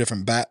with two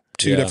different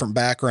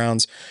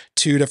backgrounds,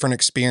 two different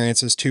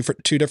experiences,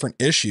 two different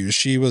issues.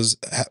 She was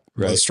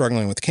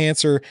struggling with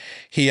cancer.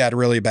 He had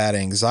really bad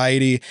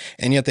anxiety,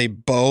 and yet they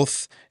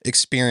both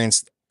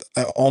experienced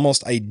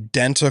almost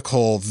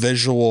identical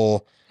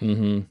visual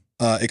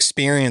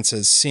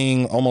experiences,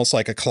 seeing almost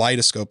like a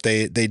kaleidoscope.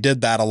 They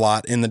did that a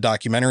lot in the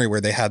documentary where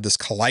they had this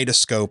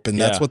kaleidoscope, and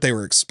that's what they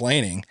were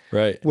explaining.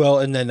 Right. Well,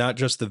 and then not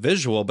just the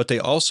visual, but they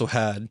also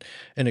had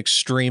an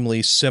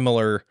extremely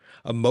similar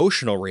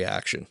emotional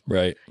reaction.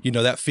 Right.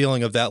 That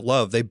feeling of that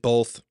love. They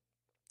both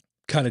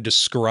kind of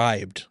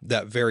described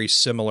that very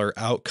similar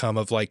outcome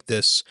of like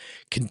this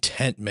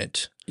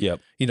contentment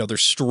Yep. You know, they're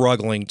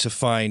struggling to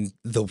find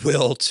the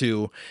will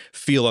to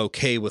feel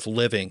okay with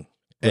living.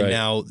 And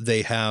now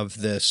they have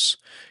this,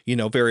 you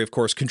know, very, of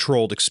course,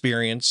 controlled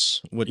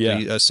experience with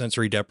the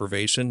sensory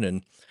deprivation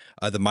and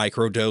the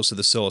microdose of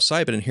the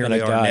psilocybin. And here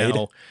they are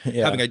now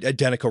having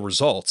identical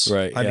results.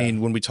 Right. I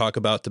mean, when we talk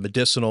about the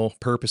medicinal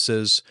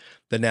purposes,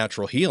 the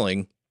natural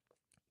healing,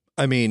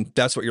 I mean,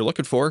 that's what you're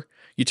looking for.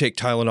 You take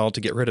Tylenol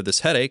to get rid of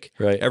this headache.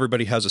 Right.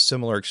 Everybody has a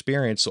similar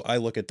experience. So I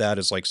look at that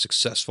as like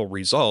successful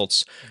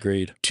results.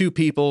 Agreed. 2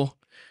 people,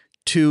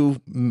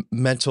 2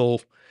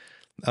 mental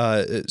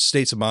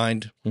states of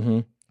mind,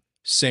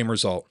 same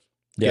result.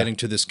 Getting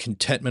to this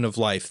contentment of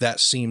life. That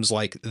seems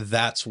like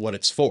that's what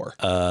it's for.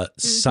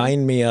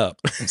 Sign me up.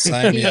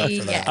 Sign me up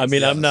for that. I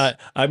mean,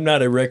 I'm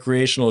not a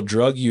recreational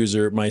drug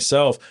user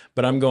myself,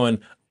 but I'm going,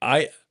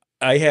 I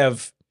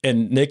have,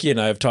 and Niki and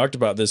I have talked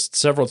about this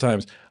several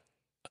times,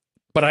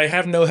 but I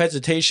have no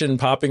hesitation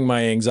popping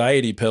my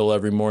anxiety pill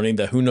every morning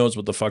that who knows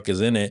what the fuck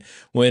is in it,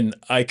 when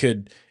I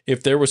could,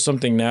 if there was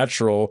something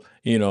natural,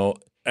 you know,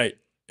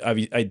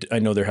 I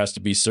know there has to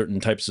be certain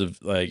types of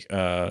like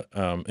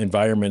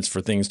environments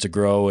for things to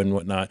grow and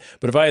whatnot.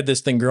 But if I had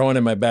this thing growing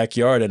in my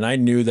backyard and I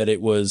knew that it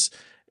was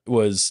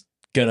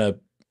gonna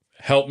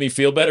help me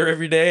feel better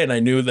every day, and I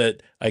knew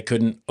that I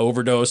couldn't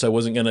overdose, I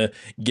wasn't gonna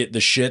get the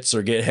shits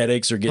or get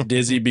headaches or get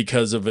dizzy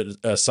because of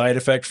a side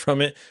effect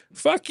from it.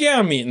 Fuck yeah,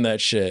 I'm eating that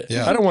shit.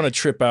 Yeah. I don't want to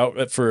trip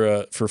out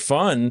for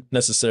fun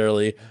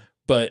necessarily,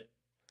 but.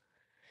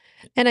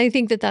 And I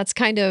think that that's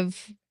kind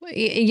of,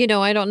 you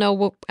know, I don't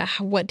know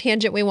what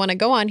tangent we want to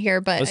go on here,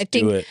 but I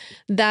think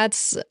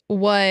that's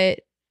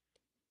what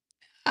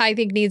I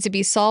think needs to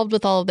be solved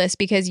with all of this,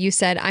 because you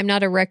said, I'm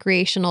not a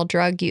recreational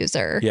drug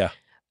user. Yeah.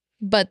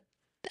 But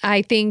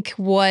I think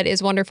what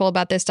is wonderful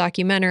about this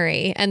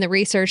documentary and the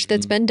research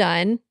that's been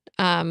done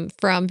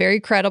from very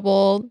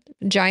credible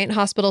giant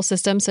hospital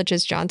systems such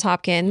as Johns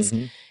Hopkins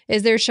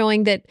is they're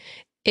showing that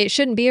it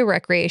shouldn't be a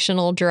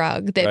recreational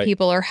drug that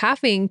people are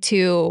having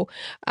to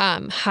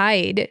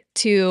hide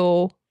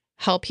to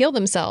help heal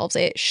themselves.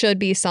 It should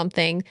be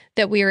something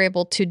that we are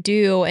able to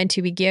do and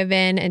to be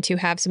given and to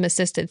have some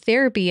assisted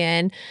therapy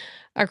in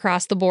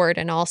across the board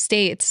in all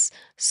states,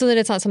 so that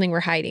it's not something we're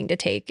hiding to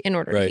take in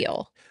order to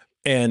heal.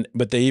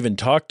 But they even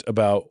talked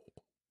about,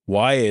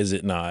 why is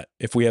it not?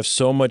 If we have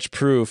so much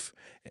proof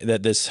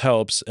that this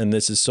helps, and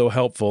this is so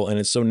helpful, and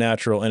it's so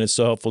natural, and it's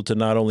so helpful to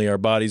not only our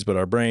bodies but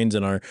our brains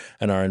and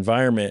our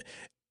environment,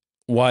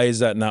 why is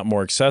that not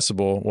more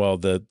accessible? Well,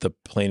 the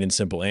plain and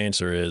simple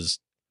answer is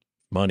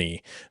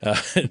money.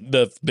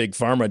 The big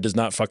pharma does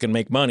not fucking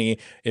make money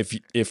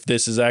if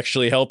this is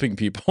actually helping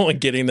people and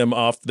getting them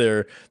off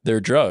their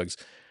drugs.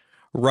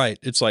 Right.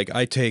 It's like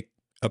I take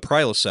a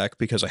Prilosec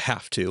because I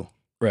have to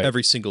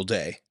every single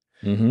day.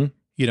 You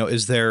know,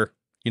 is there,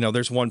 you know,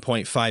 there's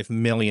 1.5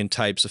 million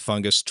types of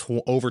fungus.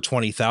 Over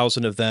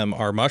 20,000 of them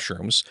are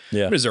mushrooms.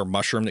 Yeah. Is there a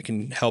mushroom that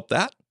can help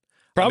that?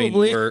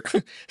 Probably. I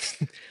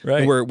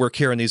mean, we're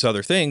curing these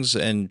other things.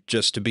 And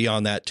just to be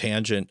on that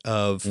tangent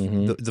of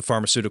the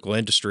pharmaceutical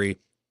industry,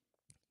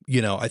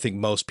 you know, I think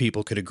most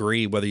people could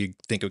agree, whether you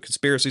think of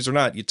conspiracies or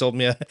not. You told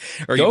me,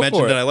 or you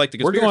mentioned that I like the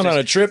conspiracies. We're going on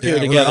a trip here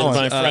together,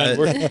 my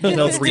friend. You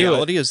know, the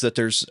reality is that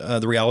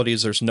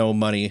there's no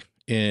money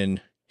in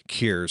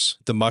cures.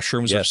 The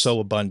mushrooms are so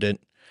abundant.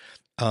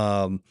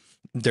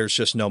 There's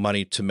just no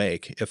money to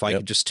make. If I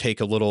could just take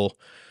a little,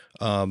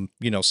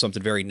 you know,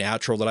 something very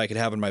natural that I could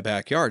have in my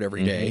backyard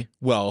every day,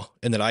 well,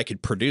 and that I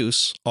could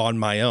produce on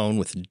my own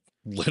with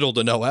little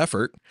to no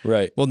effort.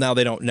 Right. Well, now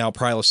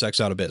Prilosec's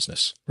out of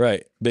business.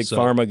 Right. Big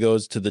pharma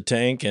goes to the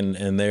tank,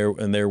 and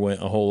there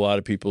went a whole lot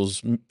of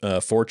people's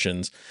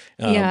fortunes,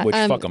 which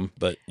fuck them,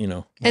 but you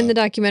know. And the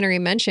documentary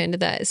mentioned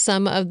that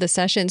some of the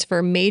sessions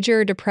for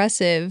major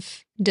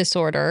depressive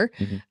disorder,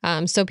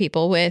 so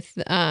people with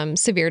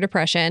severe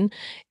depression,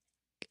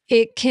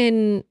 it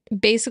can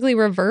basically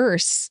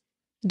reverse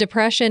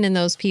depression in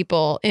those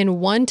people in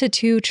 1 to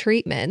 2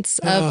 treatments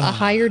of a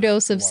higher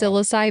dose of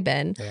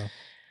psilocybin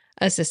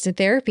assisted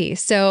therapy.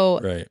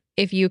 So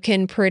if you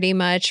can pretty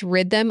much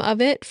rid them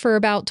of it for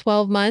about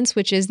 12 months,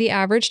 which is the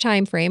average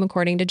time frame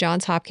according to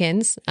Johns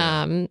Hopkins,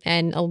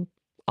 and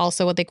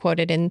also what they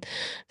quoted in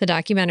the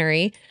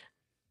documentary,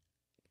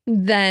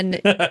 then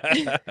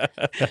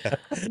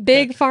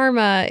big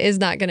pharma is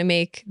not going to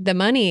make the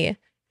money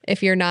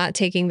if you're not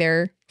taking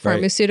their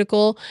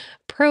pharmaceutical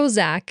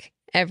Prozac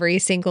every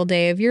single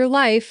day of your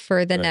life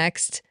for the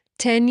next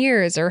 10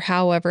 years or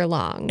however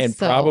long. And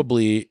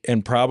probably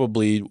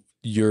the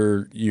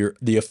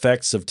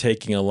effects of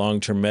taking a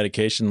long-term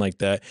medication like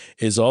that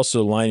is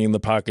also lining the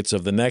pockets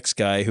of the next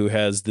guy who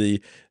has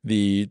the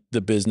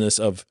business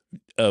of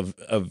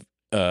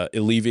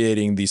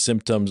alleviating the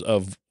symptoms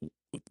of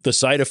the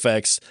side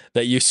effects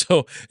that you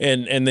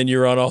and then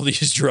you're on all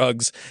these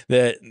drugs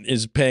that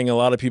is paying a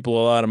lot of people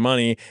a lot of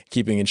money,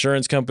 keeping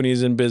insurance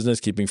companies in business,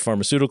 keeping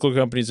pharmaceutical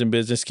companies in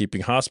business,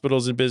 keeping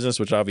hospitals in business,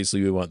 which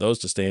obviously we want those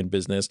to stay in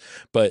business.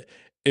 But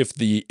if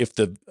the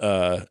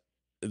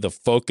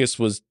focus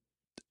was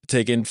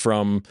taken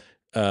from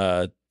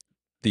the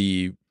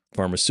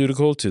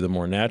pharmaceutical to the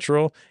more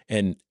natural.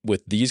 And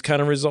with these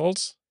kind of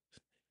results,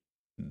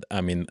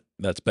 I mean,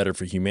 that's better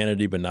for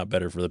humanity, but not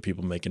better for the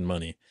people making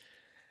money.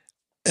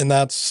 And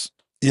that's,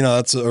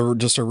 that's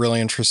just a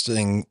really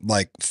interesting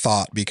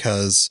thought,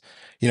 because,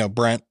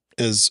 Brent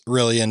is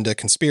really into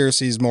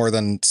conspiracies more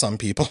than some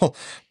people,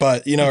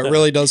 but it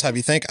really does have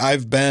you think.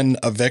 I've been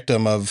a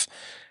victim of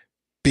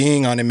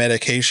being on a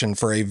medication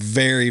for a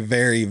very,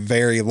 very,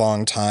 very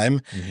long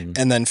time.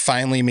 And then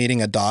finally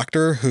meeting a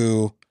doctor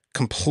who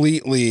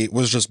completely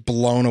was just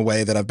blown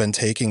away that I've been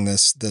taking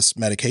this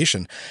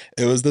medication.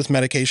 It was this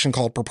medication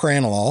called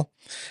propranolol.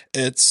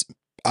 It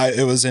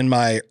was in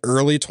my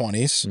early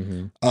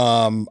 20s.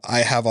 I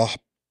have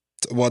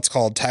what's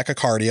called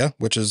tachycardia,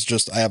 which is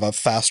just, I have a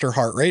faster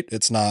heart rate.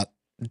 It's not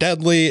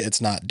deadly.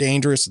 It's not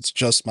dangerous. It's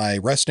just my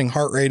resting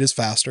heart rate is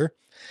faster.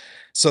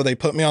 So they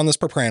put me on this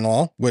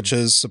propranolol, which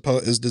is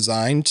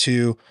designed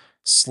to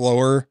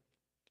slower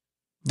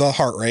the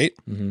heart rate.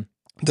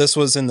 This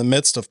was in the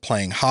midst of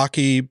playing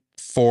hockey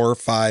 4,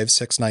 5,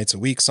 6 nights a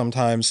week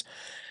sometimes.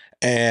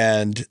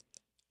 And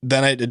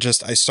then I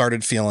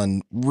started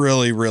feeling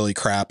really, really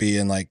crappy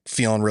and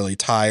feeling really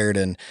tired.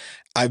 And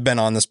I've been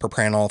on this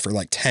propranolol for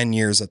 10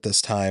 years at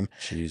this time.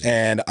 Jesus.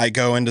 And I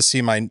go in to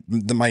see my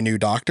new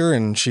doctor,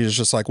 and she's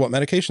just like, "What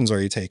medications are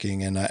you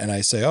taking?" And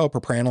I say, "Oh,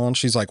 propranolol." And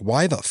she's like,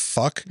 "Why the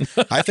fuck?"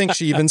 I think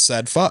she even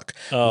said, "Fuck."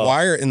 Oh.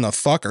 "Why in the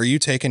fuck are you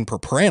taking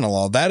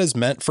propranolol? That is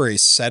meant for a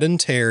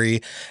sedentary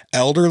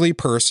elderly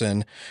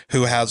person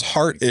who has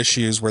heart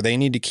issues where they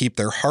need to keep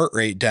their heart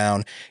rate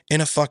down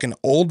in a fucking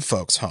old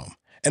folks home."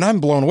 And I'm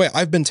blown away.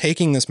 I've been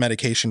taking this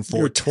medication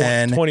for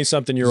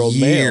 20-something-year-old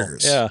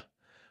years. male. Yeah.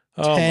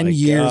 10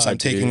 years I'm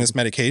taking this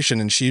medication,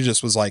 and she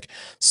just was like,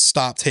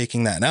 "Stop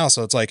taking that now."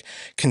 So it's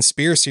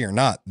conspiracy or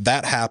not,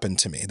 that happened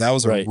to me. That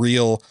was a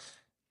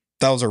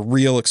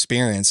real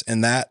experience.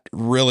 And that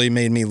really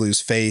made me lose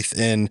faith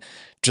in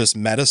just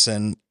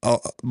medicine.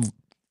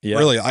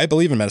 Really, I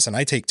believe in medicine.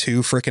 I take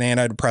 2 freaking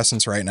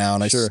antidepressants right now,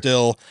 and I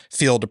still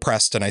feel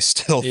depressed, and I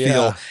still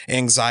feel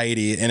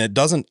anxiety. And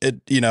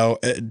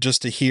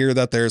just to hear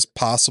that there's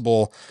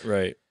possible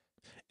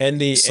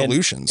and the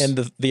solutions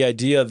and the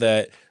idea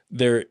that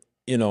there,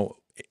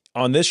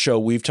 on this show,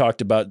 we've talked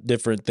about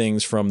different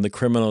things from the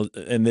criminal,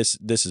 and this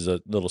is a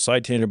little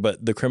side tangent,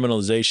 but the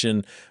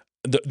criminalization,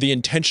 the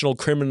intentional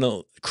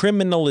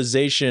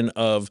criminalization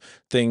of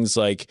things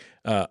like,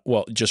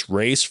 just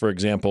race, for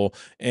example.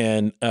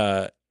 And,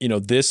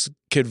 this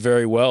could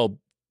very well,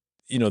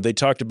 they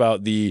talked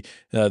about the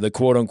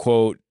quote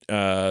unquote,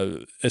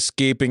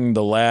 escaping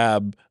the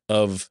lab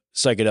of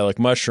psychedelic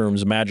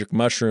mushrooms, magic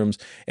mushrooms,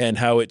 and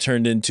how it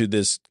turned into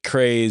this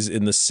craze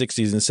in the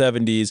 60s and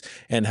 70s,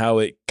 and how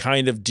it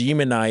kind of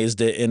demonized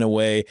it in a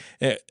way.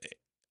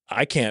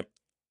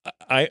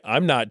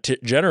 I'm not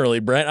generally,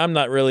 Brent, I'm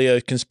not really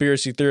a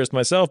conspiracy theorist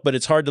myself, but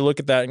it's hard to look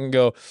at that and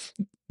go,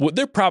 well,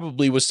 there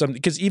probably was something,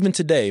 because even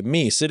today,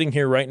 me sitting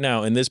here right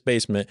now in this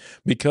basement,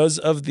 because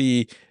of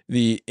the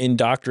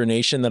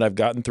indoctrination that I've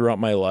gotten throughout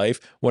my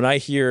life, when I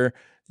hear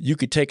you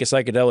could take a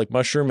psychedelic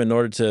mushroom in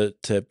order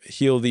to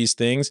heal these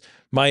things,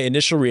 my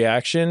initial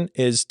reaction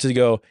is to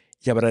go,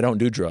 "Yeah, but I don't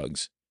do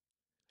drugs."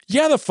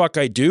 Yeah, the fuck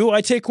I do.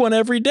 I take one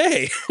every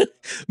day.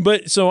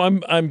 But so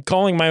I'm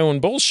calling my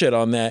own bullshit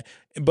on that.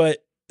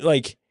 But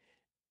I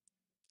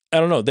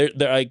don't know.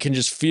 There I can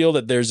just feel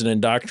that there's an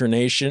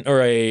indoctrination,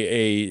 or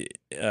I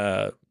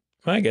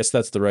guess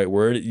that's the right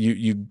word.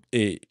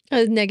 A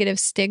negative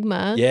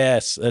stigma.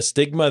 Yes, a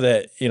stigma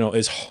that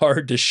is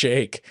hard to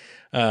shake.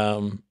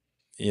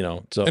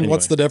 So anyway.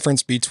 What's the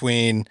difference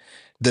between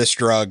this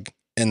drug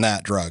and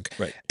that drug?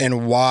 Right.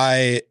 And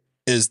why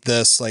is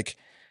this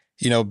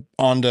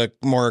on the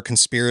more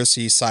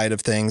conspiracy side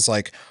of things,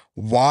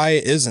 why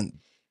isn't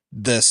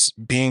this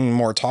being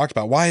more talked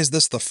about? Why is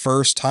this the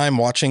first time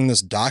watching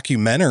this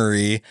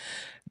documentary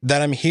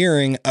that I'm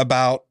hearing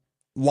about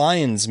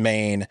lion's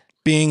mane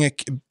being a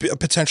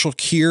potential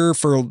cure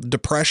for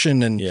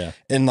depression and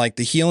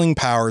the healing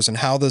powers, and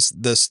how this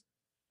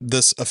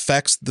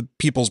affects the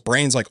people's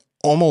brains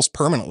almost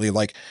permanently?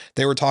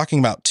 They were talking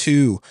about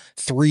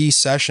 2-3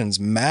 sessions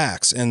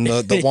max, and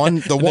the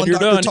one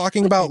doctor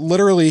talking about,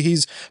 literally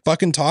he's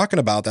fucking talking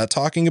about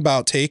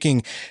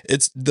taking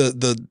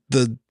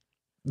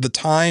the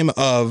time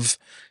of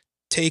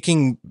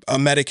taking a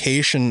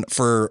medication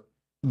for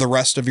the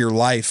rest of your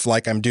life,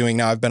 like I'm doing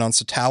now. I've been on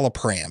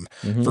citalopram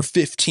for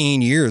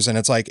 15 years, and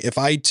it's if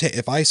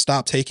I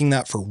stop taking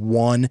that for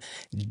 1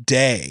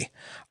 day,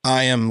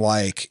 I am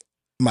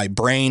my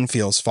brain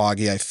feels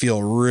foggy. I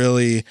feel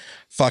really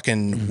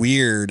fucking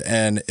weird.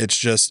 And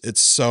it's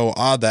so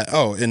odd that,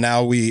 and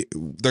now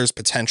there's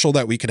potential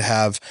that we could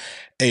have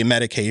a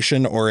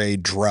medication or a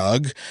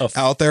drug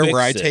out there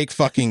where I take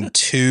fucking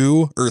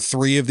 2 or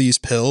 3 of these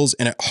pills,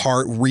 and it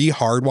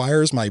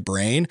re-hardwires my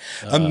brain.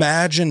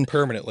 Imagine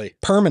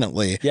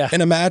permanently. Yeah.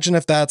 And imagine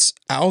if that's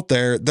out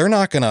there. They're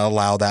not going to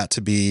allow that to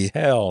be.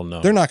 Hell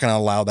no. They're not going to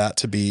allow that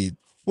to be.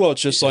 Well,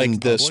 it's just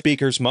like the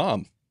speaker's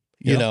mom,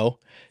 you know,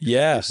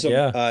 Yeah,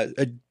 yeah.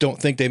 I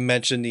don't think they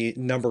mentioned the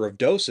number of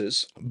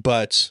doses,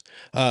 but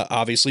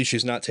obviously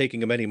she's not taking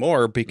them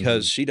anymore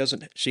because she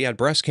had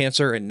breast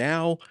cancer and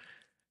now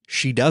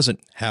she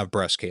doesn't have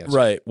breast cancer.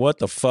 Right. What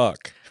the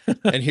fuck?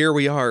 And here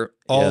we are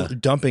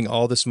dumping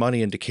all this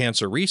money into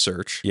cancer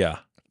research. Yeah.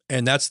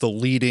 And that's the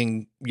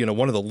leading,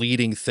 one of the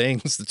leading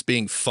things that's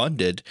being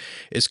funded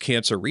is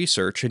cancer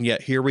research. And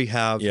yet here we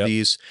have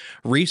these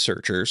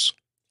researchers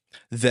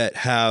that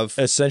have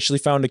essentially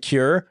found a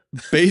cure,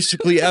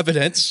 basically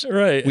evidence.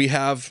 Right. We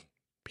have,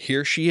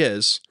 here she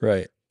is.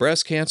 Right.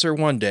 Breast cancer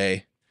one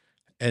day.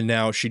 And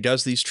now she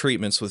does these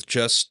treatments with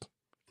just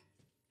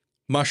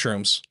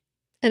mushrooms.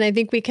 And I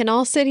think we can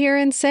all sit here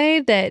and say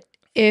that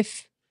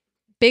if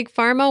Big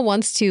Pharma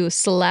wants to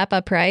slap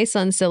a price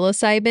on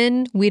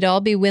psilocybin, we'd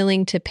all be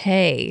willing to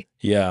pay.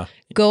 Yeah.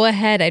 Go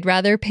ahead. I'd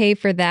rather pay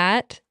for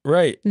that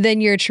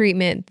than your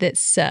treatment that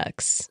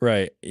sucks.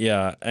 Right.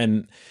 Yeah.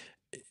 And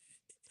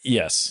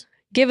yes.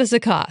 Give us a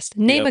cost.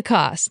 Name a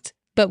cost.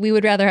 But we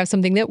would rather have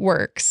something that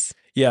works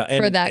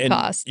for that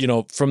cost.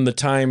 From the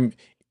time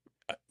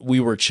we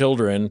were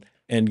children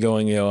and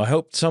going, I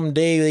hope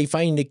someday they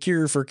find a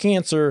cure for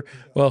cancer.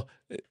 Well,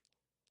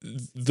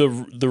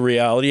 the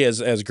reality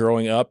as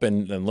growing up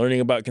and learning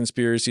about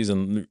conspiracies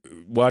and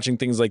watching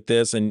things like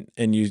this, and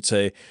you'd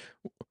say,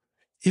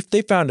 if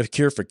they found a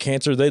cure for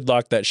cancer, they'd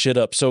lock that shit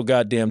up so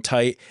goddamn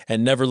tight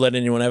and never let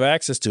anyone have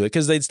access to it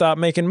because they'd stop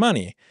making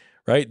money,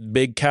 right?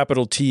 Big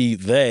capital T,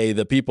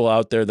 the people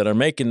out there that are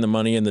making the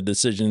money and the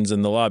decisions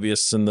and the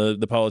lobbyists and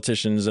the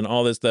politicians and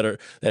all this that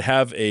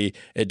have a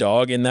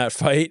dog in that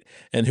fight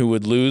and who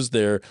would lose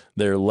their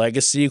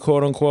legacy,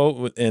 quote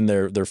unquote, and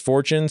their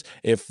fortunes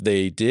if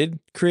they did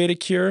create a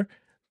cure.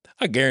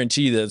 I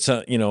guarantee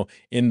that,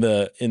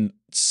 in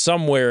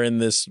somewhere in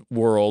this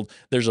world,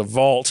 there's a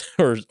vault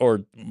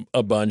or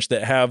a bunch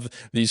that have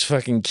these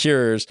fucking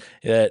cures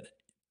that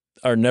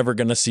are never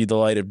going to see the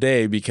light of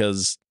day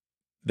because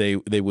they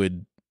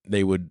would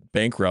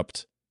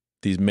bankrupt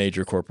these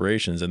major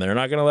corporations, and they're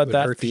not going to let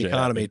that hurt the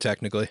economy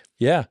technically.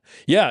 Yeah,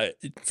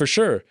 for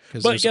sure.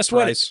 But guess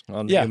what?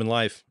 On human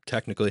life,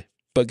 technically.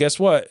 But guess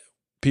what?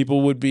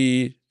 People would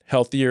be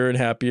healthier and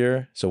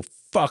happier. So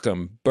fuck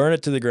them. Burn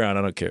it to the ground.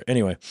 I don't care.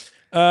 Anyway,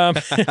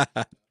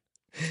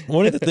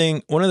 one of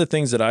the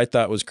things that I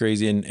thought was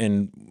crazy,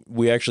 and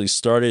we actually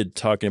started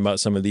talking about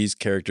some of these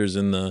characters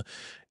in the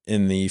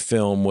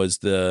film, was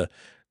the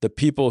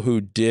people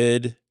who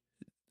did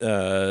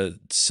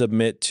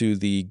submit to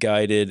the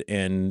guided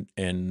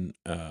and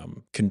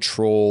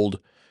controlled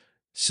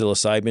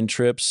psilocybin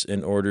trips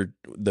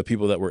the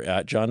people that were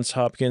at Johns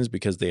Hopkins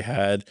because they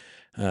had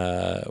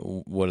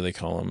what do they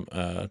call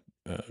them,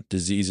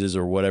 diseases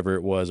or whatever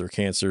it was, or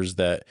cancers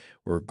that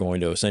were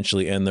going to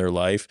essentially end their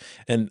life.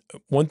 And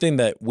one thing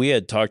that we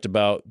had talked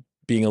about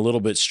being a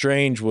little bit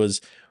strange was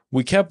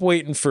we kept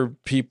waiting for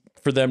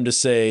them to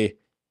say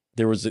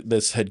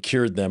this had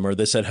cured them or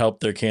this had helped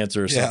their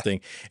cancer or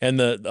something.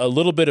 And a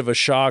little bit of a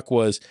shock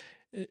was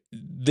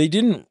they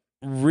didn't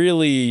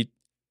really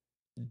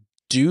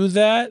do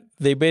that.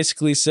 They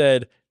basically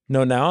said,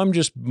 no, now I'm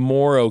just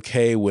more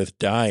okay with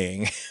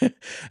dying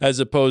as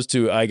opposed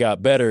to I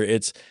got better.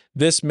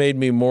 This made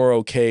me more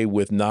okay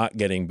with not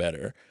getting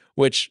better,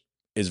 which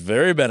is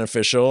very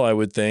beneficial, I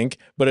would think.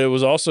 But it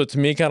was also to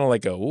me kind of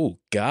like, oh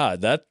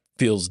God, that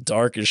feels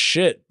dark as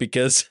shit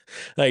because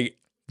like,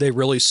 they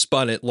really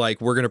spun it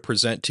like we're going to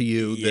present to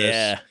you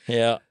this.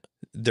 Yeah.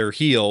 They're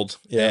healed.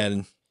 Yeah.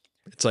 And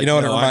it's like,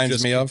 what it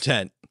reminds me of?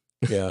 Content.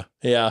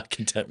 Yeah.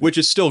 Content. Which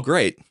is still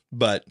great,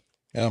 but.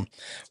 Yeah.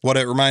 What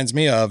it reminds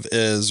me of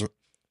is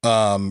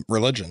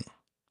religion.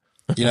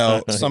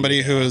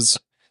 Somebody who's,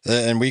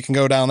 and we can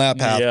go down that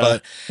path,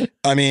 but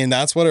I mean,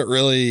 that's what it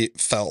really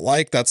felt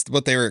like. That's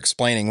what they were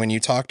explaining. When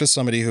you talk to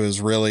somebody who is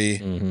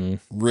really,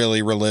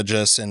 really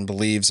religious and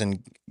believes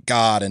in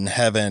God and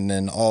heaven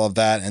and all of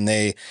that, and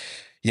they,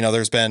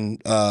 there's been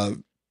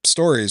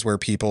stories where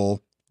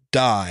people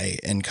die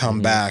and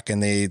come back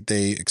and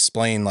they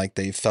explain like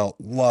they felt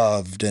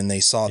loved and they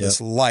saw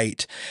this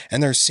light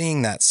and they're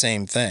seeing that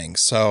same thing.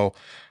 So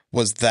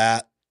was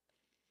that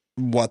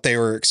what they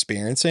were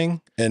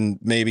experiencing? And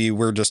maybe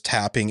we're just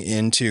tapping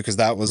into, because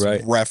that was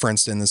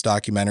referenced in this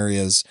documentary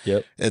as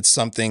it's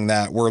something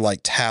that we're like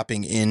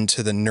tapping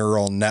into the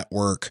neural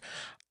network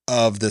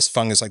of this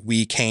fungus. Like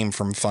we came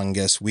from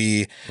fungus.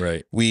 We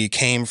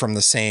came from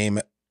the same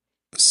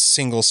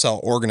single cell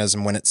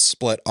organism. When it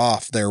split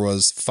off, there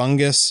was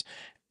fungus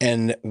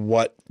and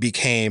what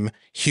became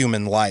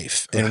human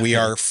life, and we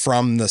are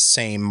from the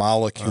same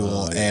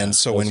molecule. And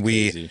so when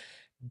we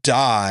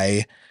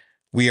die,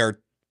 we are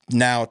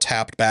now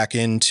tapped back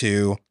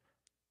into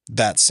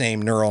that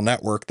same neural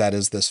network that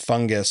is this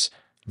fungus,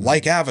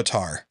 like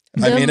Avatar.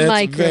 The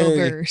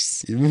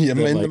microverse. In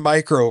the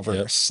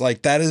microverse.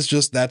 Like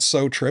that's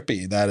so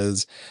trippy. That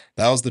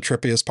was the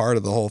trippiest part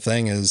of the whole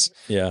thing is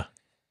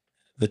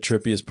the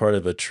trippiest part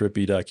of a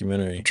trippy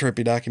documentary.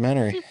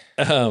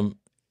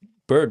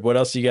 Bird, what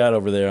else you got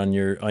over there on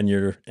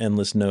your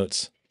endless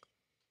notes?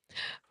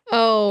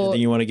 Oh,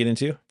 anything you want to get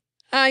into?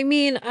 I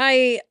mean,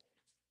 I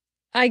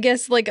I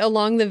guess like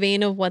along the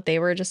vein of what they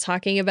were just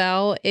talking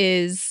about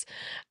is,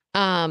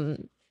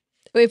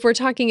 if we're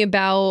talking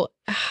about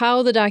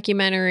how the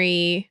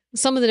documentary,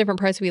 some of the different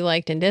parts we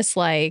liked and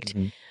disliked,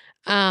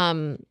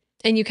 and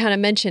you kind of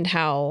mentioned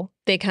how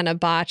they kind of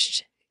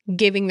botched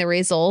giving the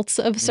results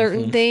of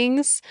certain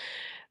things.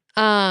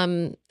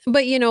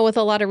 But you know, with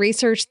a lot of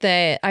research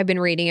that I've been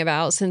reading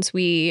about since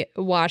we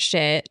watched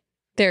it,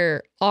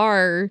 there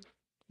are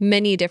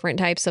many different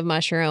types of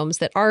mushrooms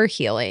that are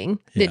healing,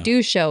 that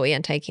do show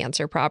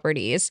anti-cancer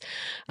properties,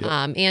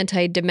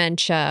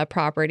 anti-dementia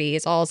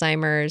properties,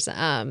 Alzheimer's,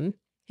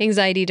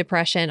 anxiety,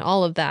 depression,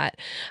 all of that.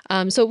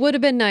 So it would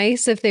have been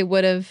nice if they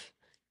would have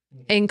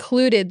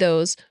included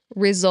those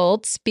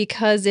results,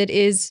 because it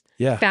is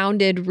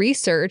founded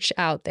research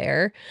out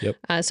there.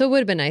 So it would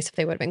have been nice if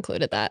they would have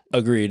included that.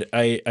 Agreed.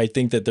 I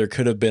think that there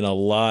could have been a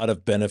lot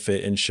of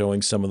benefit in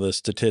showing some of the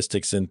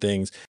statistics and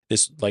things.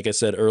 This, like I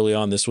said early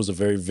on, this was a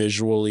very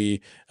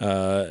visually,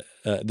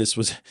 this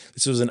was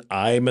an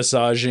eye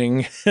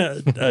massaging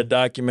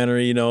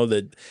documentary, you know,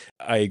 that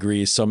I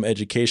agree some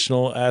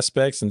educational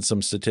aspects and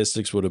some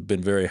statistics would have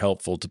been very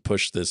helpful to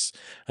push this,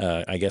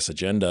 I guess,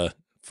 agenda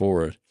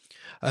forward.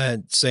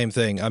 Same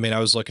thing. I mean, I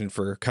was looking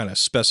for kind of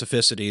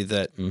specificity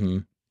that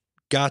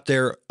got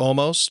there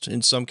almost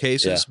in some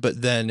cases,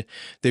 but then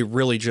they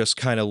really just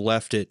kind of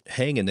left it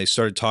hanging. They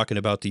started talking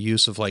about the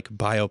use of like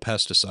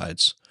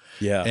biopesticides.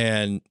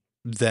 And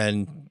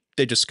then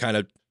they just kind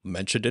of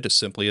mentioned it as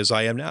simply as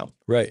I am now.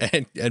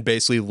 And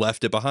basically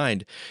left it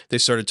behind. They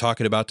started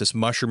talking about this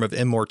mushroom of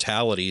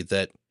immortality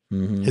that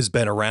has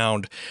been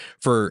around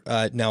for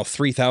now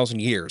 3,000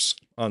 years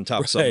on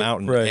top of some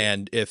mountain.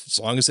 And if, as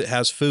long as it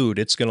has food,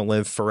 it's going to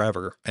live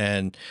forever.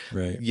 And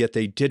yet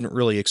they didn't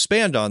really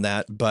expand on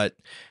that, but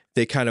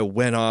they kind of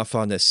went off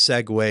on this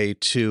segue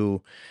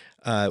to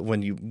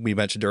when we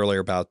mentioned earlier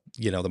about,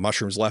 you know, the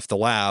mushrooms left the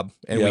lab,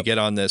 and we get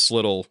on this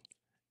little,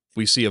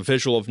 we see a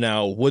visual of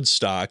now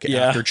Woodstock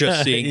after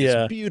just seeing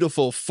this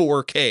beautiful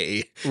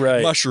 4K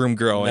mushroom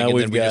growing. Now and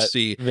then we just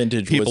see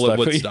vintage people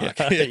Woodstock.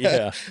 at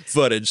Woodstock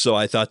footage. So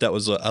I thought that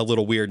was a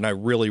little weird. And I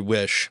really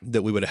wish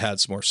that we would have had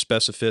some more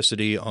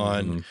specificity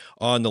on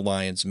the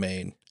lion's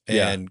mane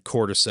and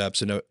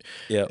cordyceps. And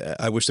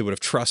I wish they would have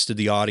trusted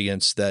the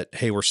audience that,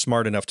 hey, we're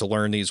smart enough to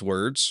learn these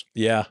words.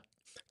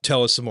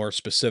 Tell us some more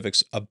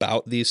specifics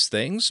about these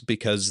things,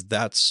 because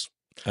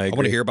I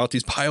want to hear about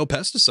these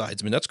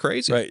biopesticides. I mean, that's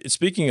crazy.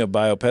 Speaking of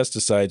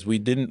biopesticides, we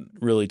didn't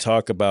really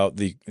talk about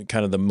the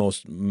kind of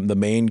the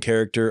main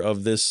character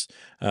of this,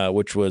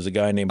 which was a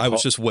guy named I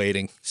was just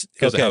waiting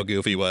because of how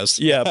goofy he was.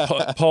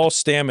 Paul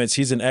Stamets.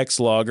 He's an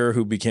ex-logger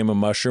who became a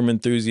mushroom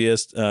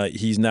enthusiast.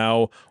 He's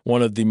now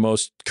one of the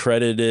most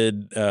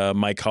credited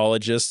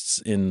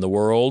mycologists in the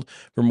world,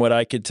 from what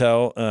I could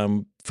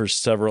tell. For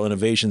several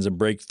innovations and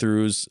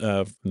breakthroughs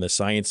in the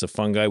science of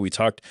fungi. We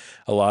talked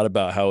a lot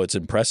about how it's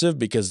impressive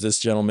because this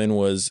gentleman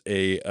was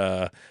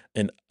a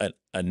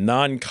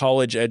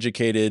non-college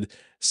educated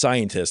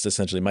scientist,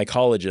 essentially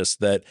mycologist,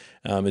 that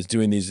is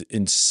doing these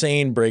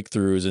insane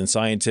breakthroughs in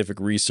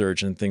scientific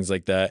research and things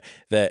like that.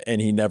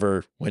 And he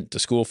never went to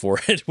school for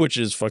it, which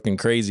is fucking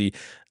crazy.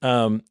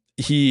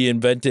 He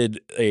invented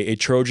a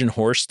Trojan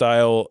horse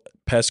style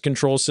pest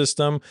control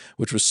system,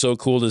 which was so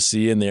cool to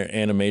see in their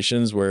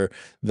animations, where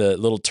the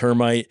little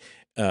termite,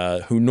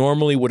 who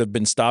normally would have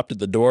been stopped at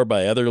the door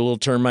by other little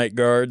termite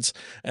guards,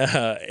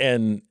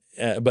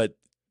 but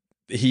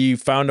he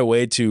found a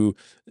way to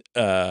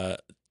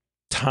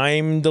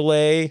time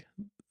delay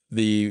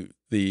the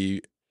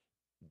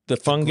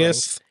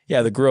fungus,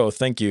 the growth.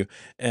 Thank you,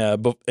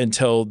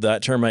 until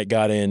that termite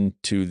got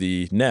into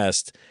the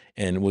nest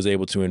and was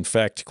able to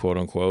infect, quote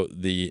unquote,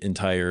 the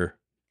entire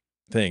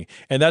thing.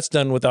 And that's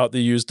done without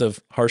the use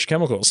of harsh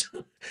chemicals.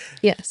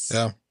 It's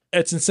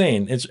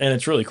insane.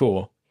 It's really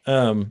cool.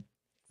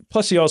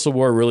 Plus he also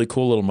wore a really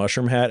cool little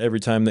mushroom hat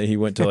every time that he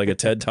went to like a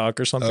TED talk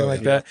or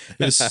something that.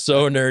 It was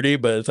so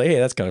nerdy, but it's like, hey,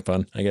 that's kind of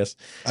fun, I guess.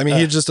 I mean,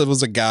 he just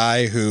was a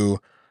guy who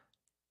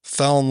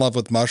fell in love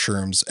with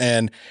mushrooms.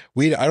 And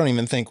I don't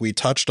even think we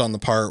touched on the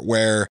part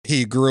where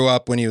he grew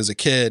up. When he was a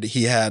kid,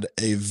 he had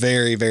a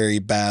very, very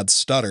bad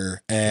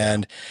stutter,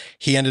 and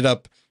he ended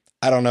up,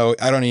 I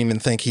don't even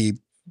think he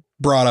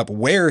brought up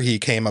where he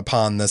came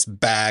upon this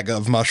bag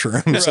of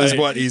mushrooms, is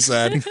what he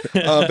said.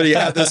 But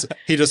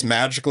he just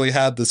magically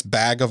had this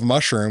bag of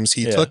mushrooms.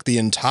 He took the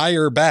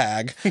entire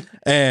bag,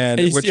 and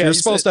you're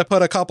supposed to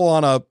put a couple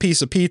on a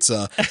piece of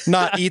pizza,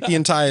 not eat the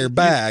entire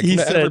bag.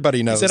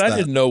 Everybody knows that. I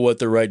didn't know what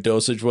the right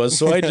dosage was,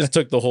 so I just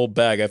took the whole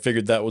bag. I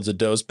figured that was a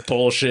dose.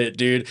 Bullshit,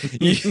 dude.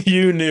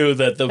 You knew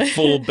that the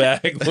full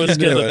bag was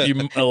going to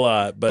be a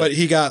lot. But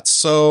he got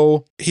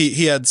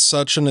he had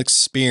such an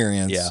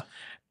experience.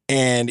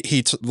 And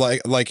he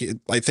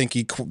I think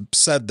he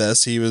said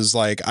this. He was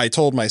like, I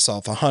told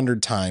myself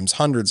 100 times,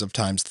 hundreds of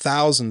times,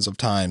 thousands of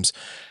times,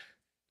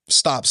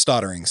 stop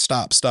stuttering,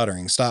 stop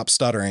stuttering, stop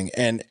stuttering.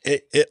 And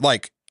it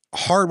like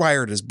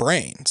hardwired his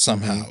brain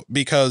somehow,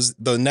 because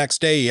the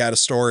next day he had a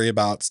story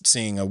about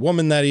seeing a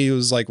woman that he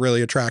was like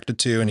really attracted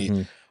to, and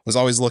he was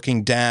always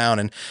looking down.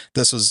 And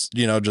this was,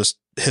 just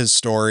his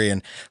story,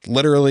 and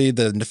literally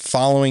the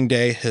following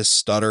day his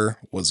stutter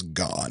was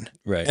gone.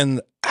 Right.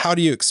 And how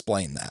do you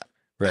explain that?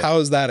 Right. How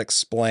is that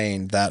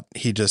explained that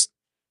he just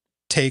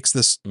takes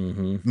this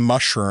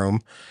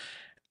mushroom,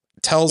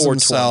 tells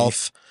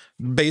himself,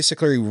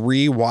 basically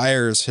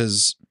rewires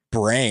his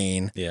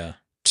brain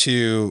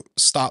to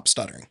stop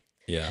stuttering?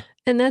 Yeah.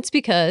 And that's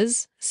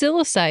because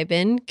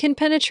psilocybin can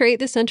penetrate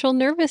the central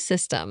nervous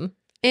system,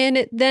 and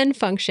it then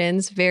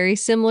functions very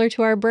similar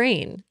to our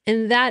brain.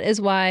 And that is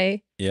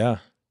why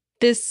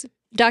this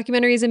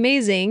documentary is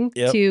amazing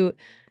to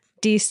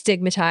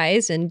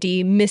destigmatize and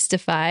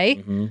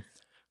demystify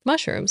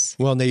mushrooms.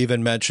 Well, and they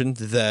even mentioned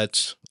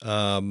that,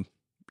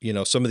 you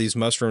know, some of these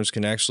mushrooms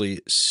can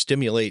actually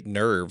stimulate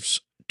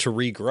nerves to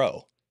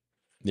regrow.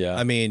 Yeah.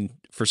 I mean,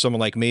 for someone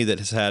like me that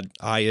has had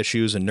eye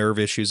issues and nerve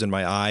issues in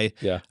my eye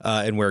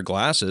and wear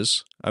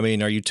glasses, I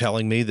mean, are you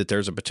telling me that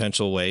there's a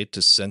potential way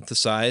to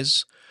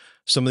synthesize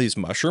some of these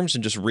mushrooms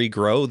and just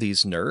regrow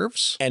these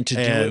nerves? And to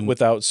do it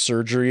without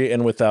surgery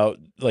and without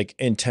like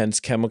intense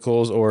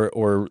chemicals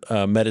or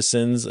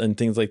medicines and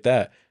things like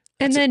that.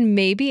 And then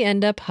maybe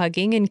end up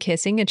hugging and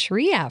kissing a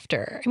tree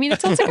after. I mean,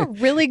 it sounds like a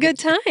really good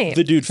time.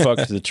 The dude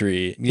fucked the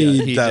tree.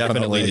 He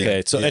definitely did.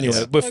 Okay. So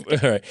anyway, all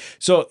right.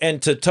 So,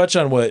 and to touch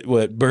on what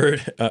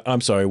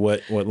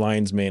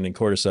lion's mane and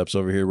cordyceps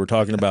over here, we're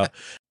talking about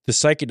the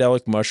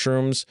psychedelic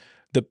mushrooms.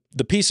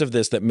 The piece of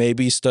this that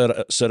maybe stood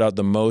out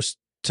the most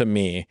to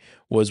me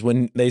was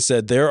when they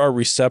said there are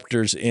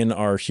receptors in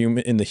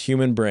the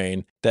human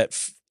brain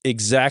that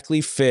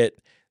exactly fit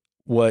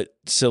what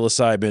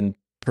psilocybin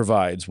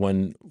provides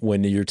when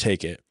you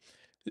take it.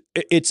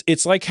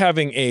 It's like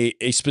having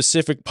a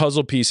specific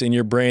puzzle piece in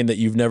your brain that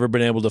you've never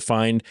been able to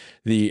find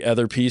the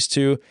other piece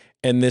to,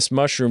 and this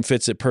mushroom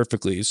fits it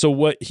perfectly. So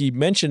what he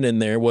mentioned in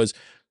there was,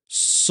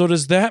 so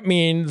does that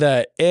mean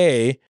that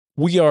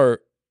we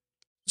are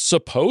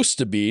supposed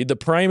to be the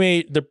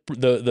primates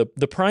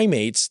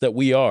that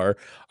we are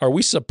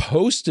we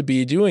supposed to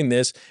be doing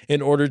this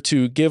in order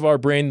to give our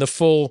brain the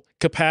full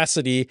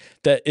capacity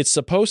that it's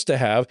supposed to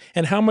have?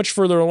 And how much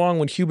further along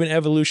would human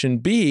evolution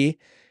be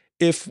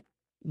if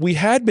we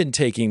had been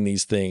taking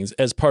these things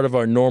as part of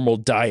our normal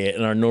diet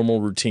and our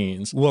normal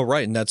routines? Well,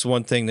 right. And that's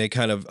one thing they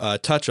kind of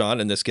touch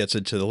on, and this gets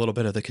into a little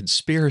bit of the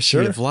conspiracy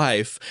of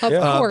life. Of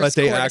course, but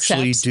they cordyceps.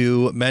 actually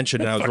do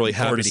mention, and I was really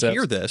happy cordyceps. to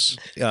hear this.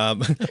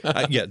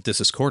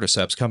 This is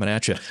cordyceps coming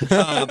at you.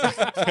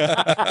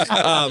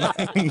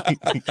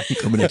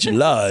 Coming at you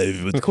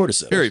live with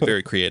cordyceps. Very,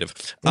 very creative.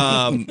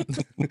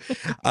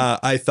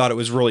 I thought it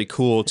was really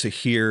cool to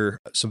hear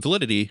some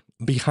validity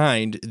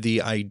behind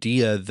the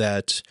idea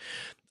that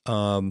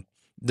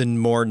the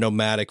more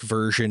nomadic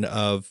version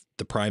of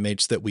the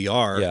primates that we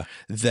are,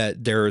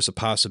 that there is a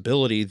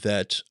possibility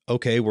that,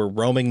 okay, we're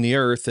roaming the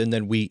earth and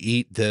then we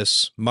eat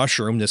this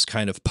mushroom, this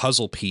kind of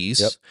puzzle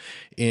piece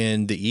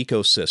in the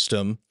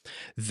ecosystem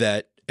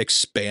that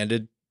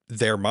expanded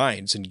their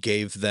minds and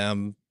gave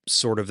them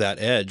sort of that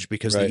edge,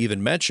 because they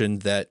even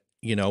mentioned that,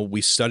 you know,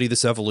 we study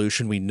this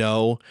evolution, we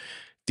know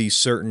these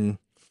certain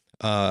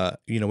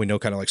we know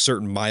kind of like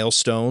certain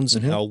milestones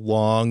and how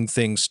long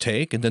things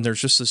take. And then there's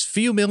just this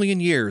few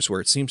million years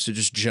where it seems to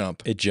just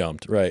jump. It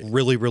jumped, right.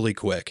 Really, really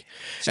quick.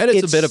 And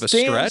it's a bit of a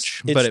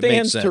stretch, but it makes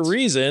sense. It stands to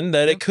reason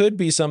that it could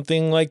be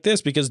something like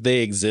this because they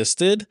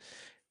existed.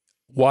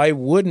 Why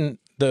wouldn't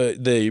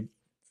the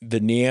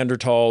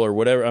Neanderthal or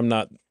whatever,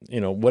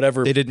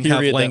 whatever. They didn't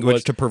have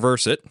language to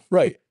perverse it.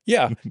 Right.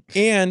 Yeah.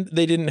 And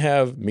they didn't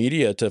have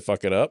media to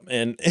fuck it up.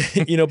 And,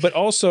 but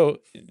also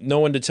no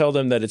one to tell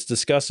them that it's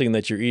disgusting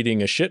that you're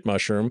eating a shit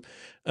mushroom.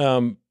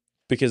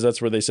 Because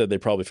that's where they said they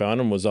probably found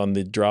them, was on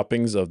the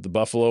droppings of the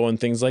buffalo and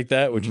things like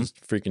that, which is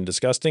freaking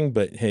disgusting.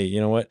 But hey,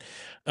 you know what?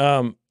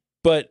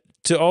 But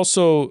to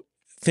also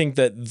think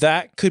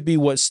that could be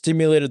what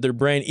stimulated their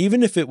brain,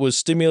 even if it was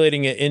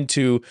stimulating it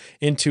into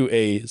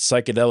a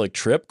psychedelic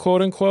trip,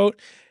 quote unquote,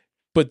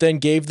 but then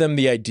gave them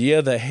the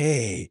idea that,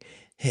 hey,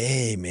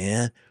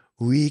 man,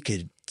 we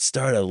could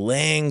start a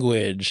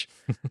language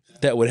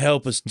that would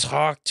help us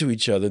talk to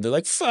each other. They're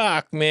like,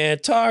 fuck, man,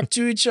 talk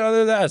to each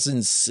other. That's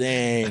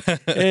insane.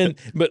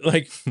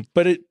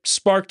 But it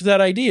sparked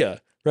that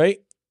idea, right?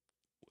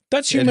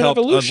 That's human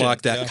evolution.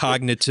 Unlock that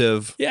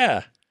cognitive.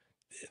 Yeah.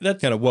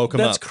 That kind of woke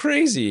them up. That's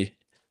crazy.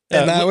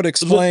 And that would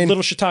explain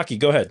little shiitake.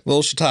 Go ahead.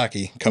 Little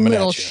shiitake coming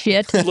little at you.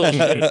 Shit.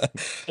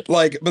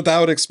 But that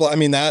would explain. I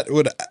mean, that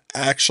would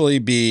actually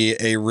be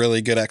a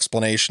really good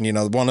explanation.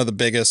 One of the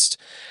biggest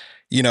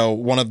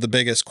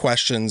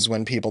questions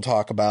when people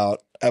talk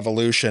about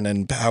evolution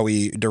and how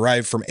we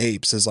derive from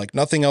apes is like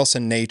nothing else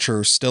in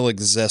nature still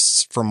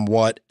exists from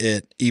what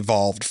it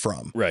evolved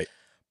from. Right.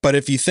 But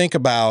if you think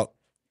about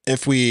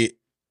if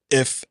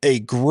a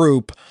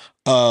group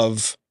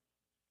of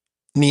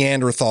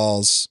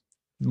Neanderthals,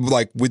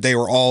 they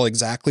were all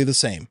exactly the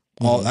same,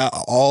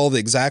 all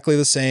exactly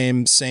the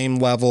same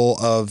level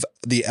of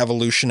the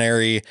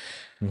evolutionary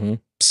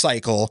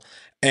cycle.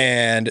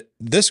 And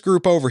this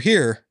group over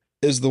here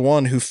is the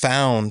one who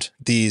found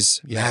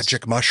these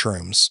magic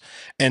mushrooms.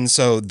 And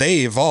so they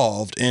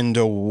evolved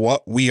into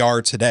what we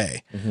are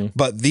today.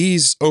 But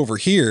these over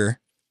here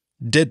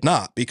did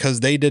not, because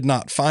they did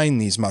not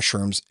find these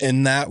mushrooms.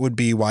 And that would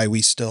be why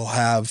we still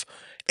have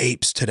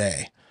apes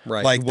today.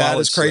 Right. Like that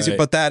is crazy.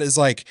 But that is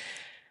like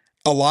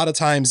a lot of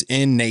times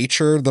in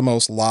nature, the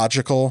most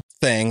logical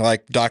thing,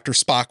 like Dr.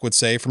 Spock would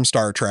say from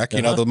Star Trek,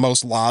 you know, the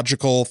most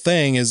logical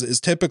thing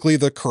is typically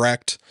the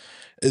correct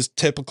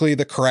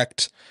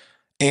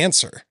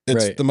answer.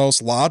 It's the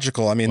most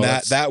logical. I mean,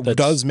 that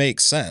does make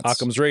sense.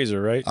 Occam's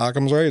razor, right?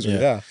 Occam's razor.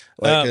 Yeah.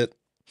 Like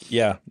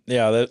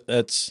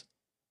that's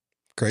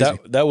crazy.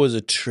 That was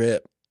a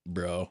trip,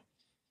 bro.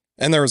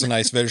 And there was a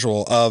nice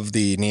visual of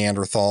the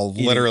Neanderthal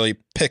literally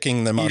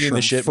picking the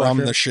mushroom from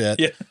the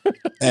shit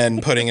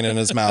and putting it in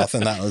his mouth.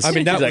 And that was, I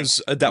mean,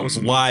 that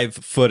was live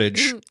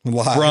footage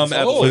from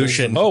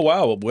evolution. Oh,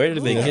 wow. Where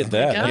did they get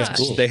that? Oh That's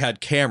cool. They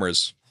had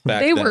cameras back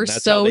they then. were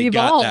That's so how they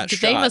got that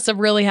evolved. They shot. must have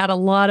really had a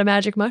lot of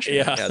magic mushrooms.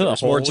 Yeah, there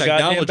was more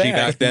technology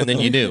back then than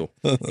you knew.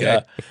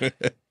 Yeah.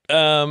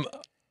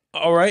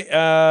 All right.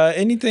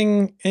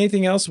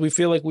 Anything else we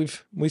feel like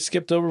we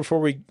skipped over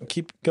before we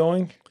keep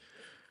going?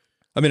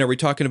 I mean, are we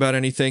talking about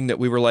anything that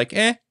we were like,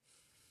 eh?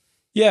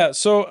 Yeah.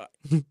 So,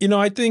 you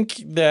know, I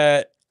think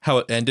that how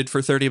it ended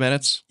for 30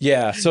 minutes.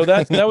 Yeah. So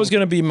that was going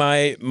to be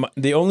my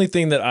the only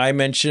thing that I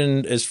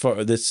mentioned as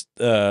far this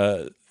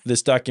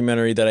this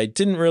documentary that I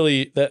didn't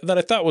really that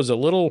I thought was a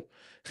little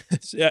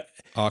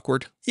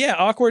awkward. Yeah,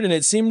 awkward, and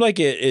it seemed like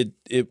it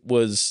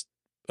was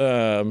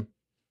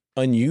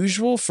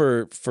unusual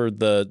for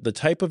the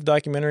type of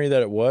documentary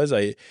that it was.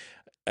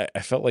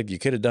 I felt like you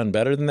could have done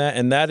better than that.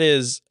 And that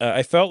is,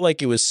 I felt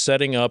like it was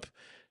setting up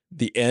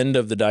the end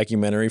of the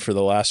documentary for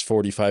the last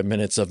 45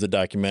 minutes of the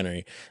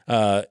documentary.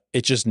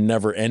 It just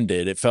never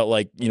ended. It felt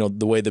like, you know,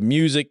 the way the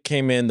music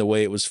came in, the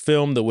way it was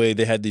filmed, the way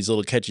they had these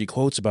little catchy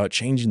quotes about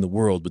changing the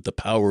world with the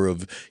power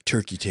of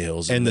turkey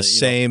tails. And the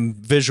same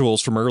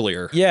visuals from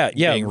earlier. Yeah.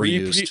 Being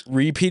reused.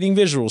 Repeating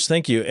visuals.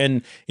 Thank you.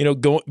 And, you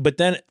know, but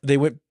then they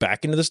went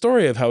back into the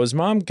story of how his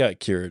mom got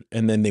cured.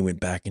 And then they went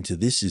back into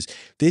this is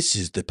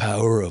the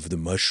power of the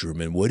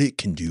mushroom and what it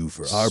can do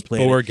for our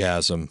planet.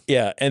 Orgasm.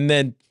 Yeah. And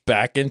then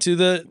back into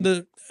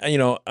the you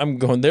know, I'm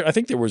going there. I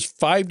think there was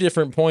 5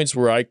 different points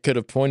where I could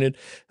have pointed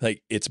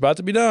like it's about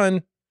to be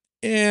done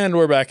and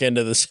we're back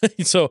into this.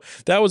 So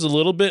that was a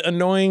little bit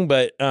annoying,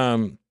 but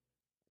the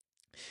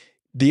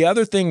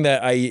other thing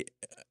that I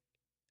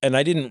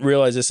didn't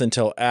realize this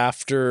until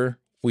after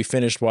we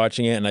finished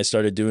watching it and I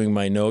started doing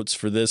my notes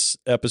for this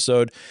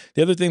episode.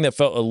 The other thing that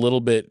felt a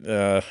little bit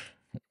kind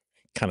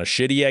of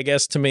shitty, I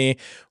guess, to me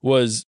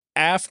was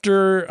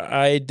after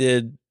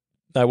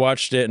I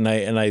watched it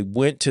and I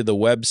went to the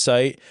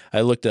website. I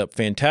looked up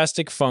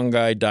Fantastic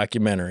Fungi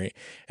documentary,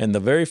 and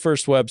the very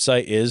first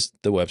website is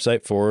the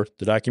website for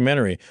the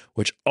documentary,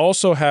 which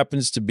also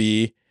happens to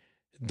be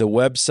the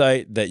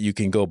website that you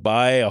can go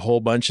buy a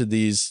whole bunch of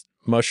these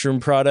mushroom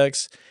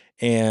products.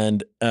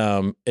 And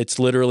it's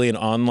literally an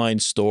online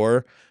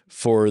store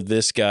for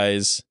this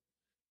guy's.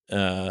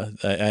 And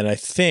I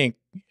think,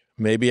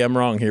 maybe I'm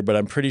wrong here, but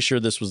I'm pretty sure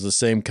this was the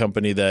same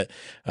company that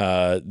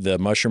the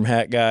mushroom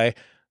hat guy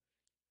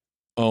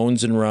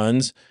owns and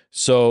runs.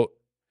 So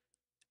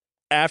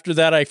after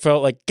that, I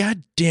felt like,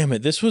 God damn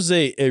it, this was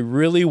a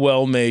really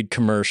well-made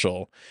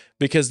commercial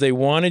because they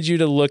wanted you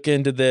to look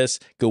into this,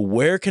 go,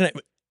 where can I,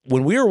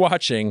 when we were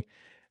watching,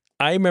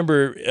 I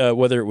remember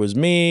whether it was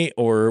me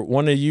or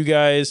one of you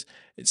guys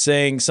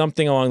saying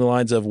something along the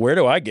lines of, where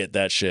do I get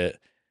that shit?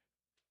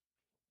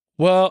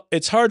 Well,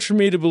 it's hard for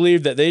me to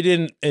believe that they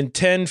didn't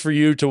intend for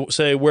you to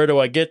say, where do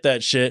I get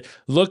that shit?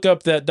 Look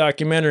up that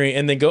documentary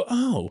and then go,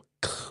 oh,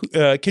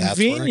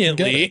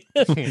 conveniently,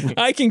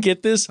 I can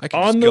get this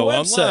on the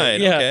website.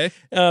 Online. Yeah.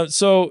 Okay.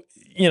 So,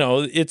 you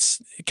know,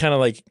 it's kind of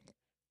like,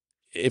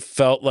 it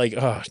felt like,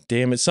 oh,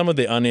 damn it. Some of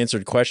the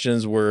unanswered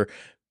questions were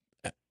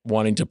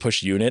wanting to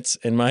push units,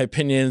 in my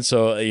opinion.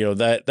 So, you know,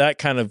 that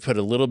kind of put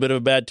a little bit of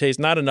a bad taste,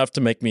 not enough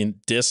to make me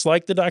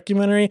dislike the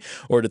documentary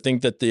or to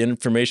think that the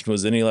information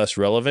was any less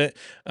relevant.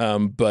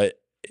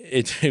 But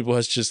it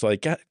was just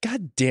like,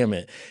 God damn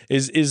it.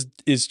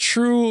 Is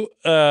true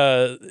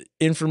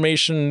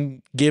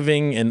information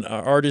giving and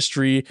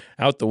artistry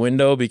out the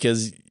window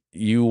because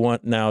you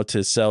want now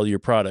to sell your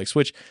products,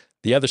 which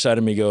the other side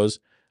of me goes,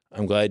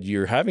 I'm glad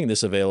you're having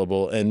this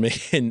available and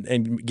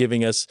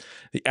giving us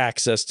the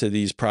access to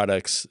these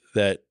products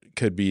that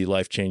could be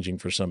life-changing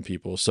for some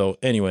people. So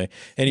anyway,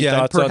 any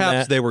thoughts on that?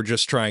 Perhaps they were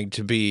just trying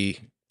to be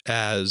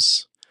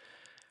as,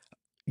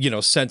 you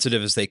know,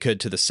 sensitive as they could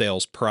to the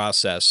sales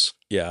process.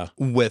 Yeah.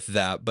 With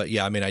that. But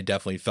yeah, I mean, I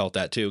definitely felt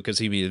that too, because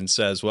he even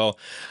says, well,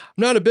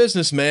 I'm not a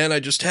businessman. I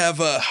just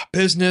have a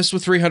business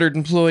with 300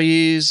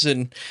 employees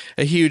and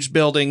a huge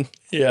building.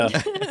 Yeah.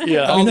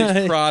 Yeah. All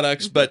these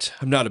products, but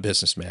I'm not a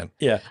businessman.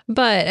 Yeah.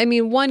 But I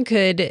mean, one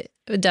could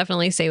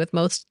definitely say with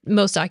most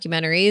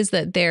documentaries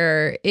that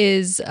there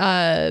is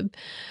a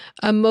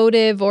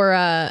motive or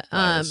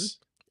a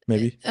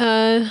maybe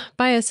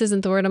bias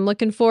isn't the word I'm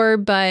looking for,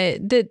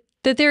 but that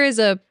there is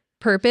a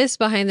purpose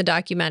behind the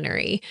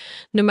documentary,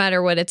 no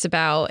matter what it's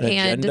about. An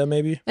agenda,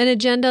 maybe? An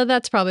agenda,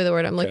 that's probably the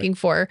word I'm looking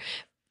for.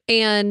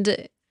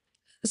 And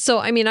so,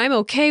 I mean, I'm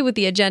okay with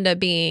the agenda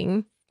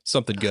being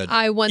something good.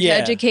 I want to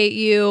educate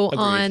you Agreed.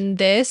 On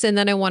this, and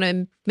then I want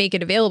to make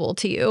it available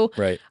to you.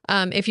 Right.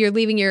 If you're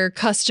leaving your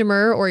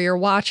customer or your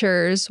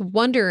watchers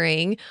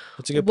wondering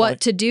what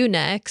to do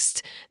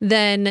next,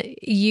 then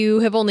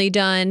you have only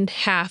done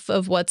half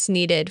of what's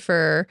needed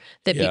for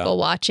the people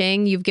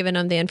watching. You've given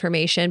them the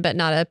information, but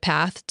not a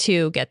path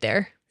to get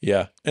there.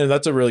 Yeah. And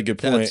that's a really good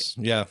point.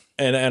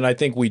 And I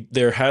think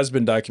there has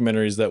been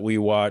documentaries that we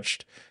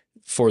watched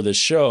for this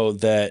show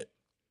that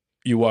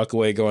you walk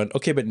away going,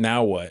 okay, but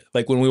now what?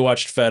 Like when we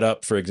watched Fed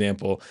Up, for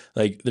example,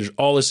 like there's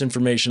all this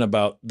information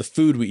about the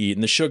food we eat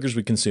and the sugars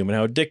we consume and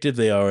how addictive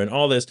they are and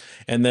all this.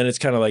 And then it's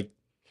kind of like,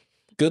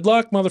 good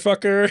luck,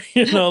 motherfucker.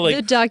 You know, like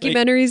the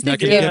documentaries that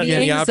give you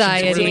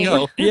anxiety.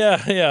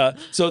 Yeah.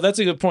 So that's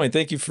a good point.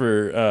 Thank you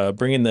for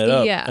bringing that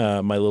up.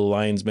 Yeah. My little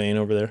lion's mane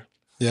over there.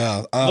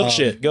 Yeah. Little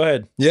shit. Go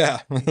ahead.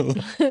 Yeah.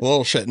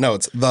 Little shit. No,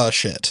 it's the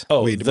shit.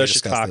 Oh, we the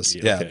discussed this.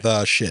 shiitake. Yeah. Okay.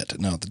 The shit.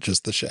 No,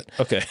 just the shit.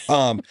 Okay.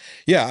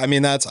 Yeah. I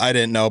mean, I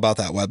didn't know about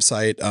that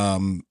website.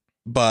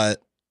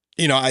 But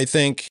you know, I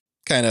think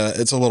kind of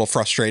it's a little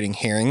frustrating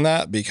hearing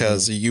that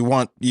because you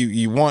want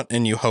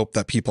and you hope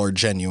that people are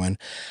genuine.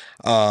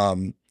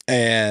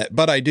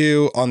 But I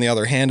do, on the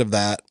other hand of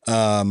that,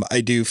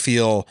 I do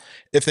feel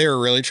if they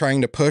were really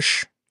trying to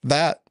push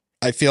that,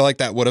 I feel like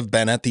that would have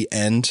been at the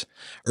end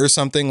or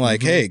something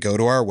like, hey, go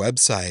to our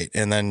website.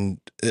 And then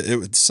it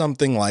was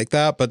something like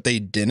that, but they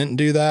didn't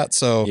do that.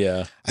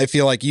 So I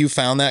feel like you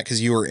found that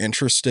because you were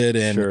interested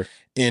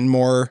in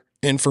more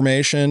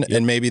information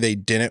and maybe they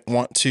didn't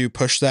want to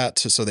push that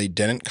so they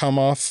didn't come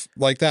off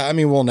like that. I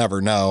mean, we'll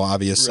never know,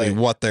 obviously,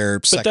 what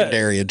their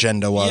secondary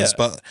agenda was,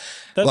 but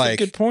that's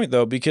like, a good point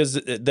though, because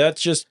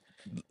that's just,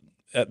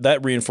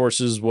 that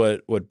reinforces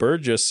what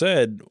Bird just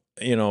said.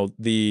 You know,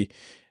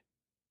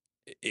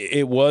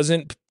 it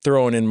wasn't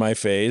thrown in my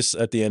face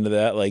at the end of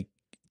that, like,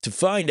 to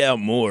find out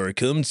more,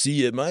 come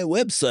see at my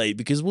website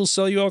because we'll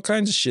sell you all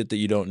kinds of shit that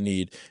you don't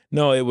need.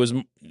 No, it was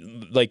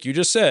like you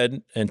just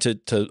said, and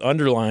to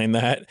underline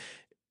that,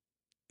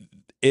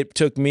 it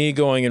took me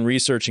going and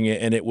researching it,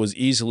 and it was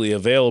easily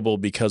available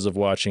because of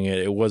watching it.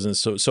 It wasn't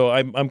so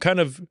I'm kind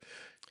of,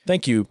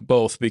 thank you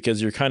both, because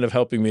you're kind of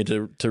helping me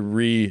to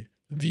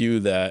review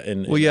that.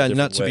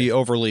 Not to be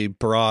overly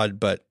broad,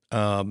 but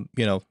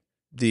you know,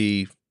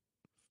 the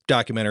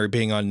documentary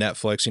being on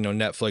Netflix, you know,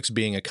 Netflix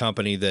being a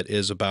company that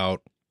is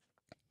about,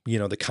 you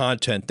know, the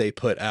content they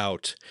put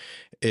out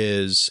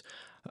is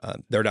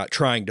they're not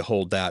trying to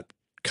hold that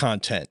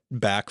content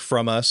back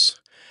from us.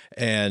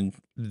 And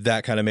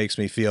that kind of makes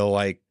me feel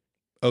like,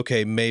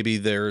 okay, maybe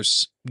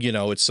there's, you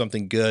know, it's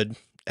something good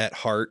at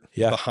heart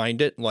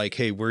behind it. Like,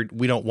 hey,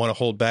 we don't want to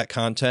hold back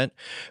content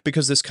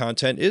because this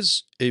content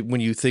is,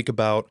 when you think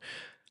about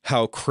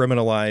how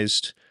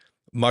criminalized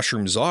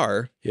mushrooms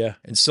are,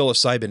 and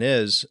psilocybin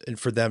is, and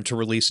for them to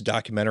release a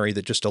documentary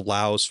that just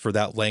allows for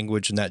that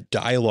language and that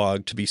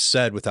dialogue to be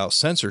said without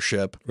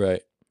censorship,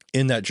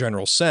 in that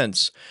general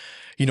sense,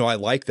 you know, I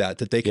like that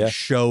they can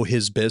show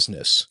his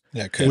business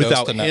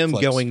without him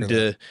going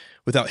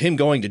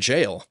to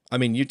jail. I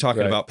mean, you're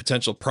talking about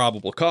potential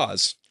probable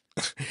cause.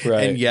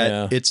 And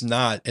yet it's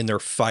not, and they're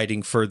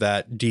fighting for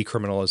that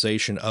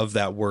decriminalization of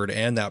that word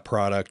and that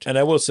product. And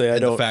I will say,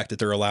 the fact that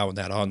they're allowing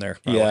that on there.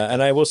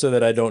 And I will say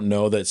that I don't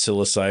know that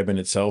psilocybin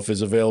itself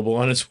is available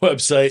on its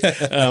website.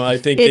 I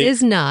think it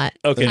is not.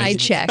 Okay, I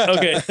checked.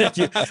 Okay, thank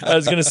you. I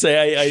was going to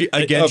say,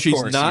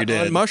 she's not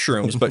on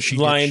mushrooms, but she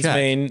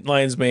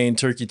lion's mane,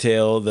 turkey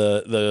tail,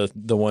 the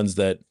ones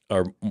that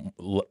are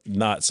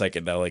not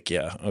psychedelic.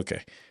 Yeah.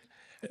 Okay.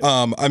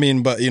 I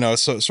mean, but you know,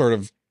 so sort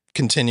of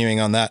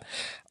continuing on that.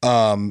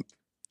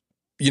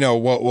 You know,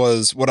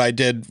 what I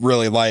did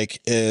really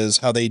like is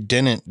how they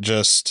didn't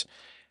just,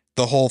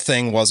 the whole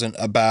thing wasn't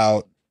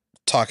about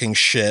talking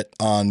shit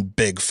on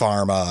big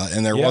pharma,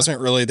 and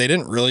they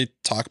didn't really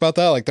talk about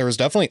that. Like, there was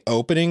definitely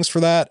openings for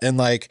that, and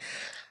like,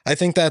 I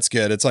think that's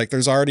good. It's like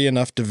there's already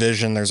enough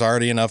division, there's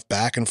already enough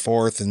back and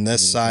forth in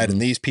this side,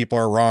 and these people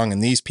are wrong,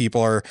 and these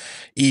people are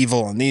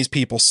evil, and these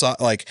people suck.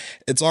 Like,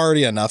 it's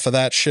already enough of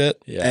that shit.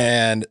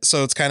 And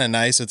so it's kind of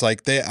nice. It's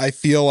like I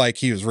feel like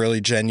he was really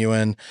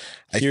genuine.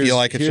 I feel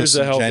like it's just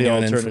some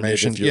genuine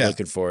information. If you're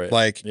looking for it.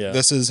 Like,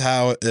 this is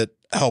how it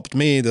helped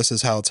me. This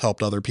is how it's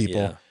helped other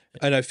people.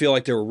 And I feel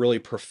like they were really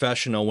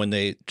professional when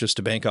they, just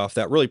to bank off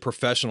that, really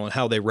professional in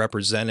how they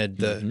represented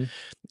the,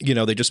 you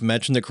know, they just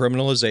mentioned the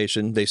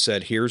criminalization. They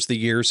said, here's the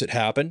years it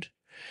happened.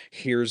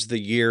 Here's the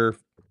year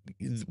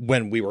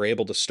when we were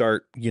able to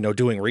start, you know,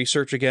 doing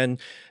research again.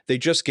 They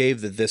just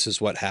gave that this is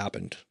what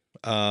happened.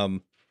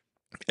 And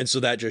so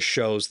that just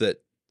shows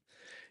that,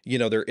 you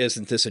know, there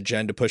isn't this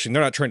agenda pushing.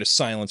 They're not trying to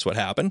silence what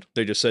happened.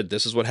 They just said,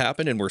 this is what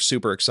happened, and we're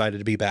super excited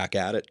to be back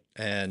at it.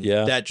 And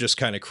that just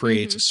kind of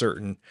creates a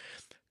certain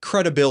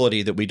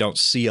credibility that we don't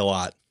see a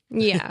lot.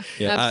 Yeah.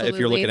 If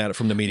you're looking at it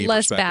from the media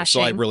Less perspective.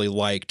 bashing. So I really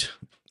liked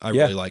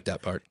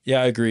that part.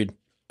 Yeah, I agreed.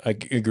 I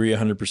agree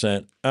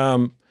 100%.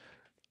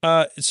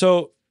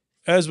 So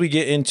as we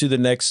get into the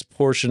next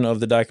portion of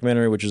the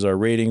documentary, which is our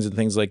ratings and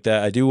things like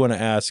that, I do want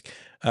to ask,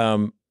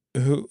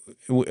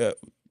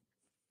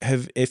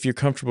 if you're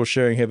comfortable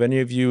sharing, have any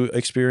of you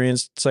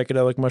experienced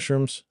psychedelic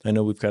mushrooms? I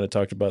know we've kind of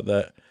talked about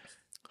that.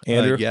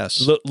 Andrew?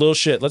 Yes. Little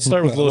shit. Let's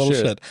start with little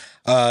shit.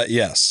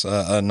 Yes,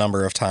 a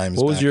number of times.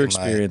 What was your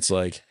experience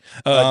like?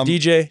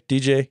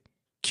 DJ,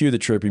 cue the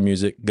trippy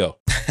music. Go.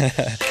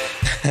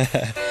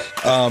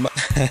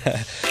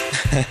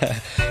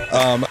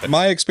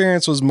 My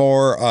experience was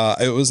more,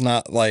 it was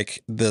not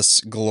like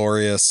this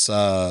glorious,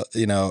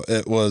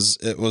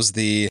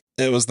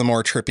 it was the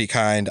more trippy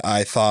kind.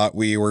 I thought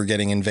we were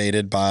getting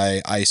invaded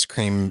by ice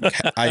cream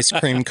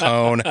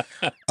cone,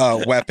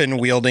 weapon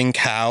wielding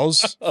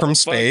cows from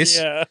space.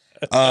 Yeah.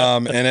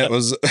 And it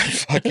was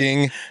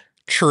fucking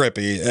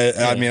trippy.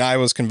 I mean, I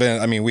was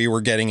convinced, we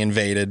were getting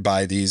invaded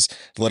by these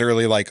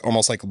literally like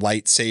almost like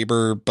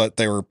lightsaber, but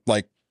they were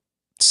like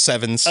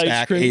 8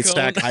 stack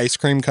ice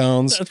cream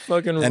cones. That's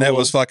fucking and it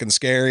was fucking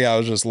scary. I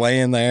was just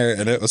laying there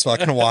and it was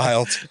fucking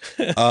wild.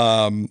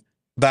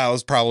 That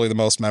was probably the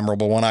most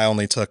memorable one. I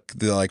only took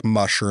the like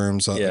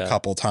mushrooms a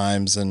couple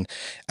times, and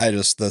I think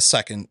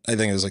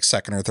it was like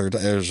second or third,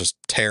 it was just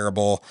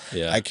terrible.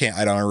 Yeah. I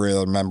don't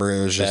really remember.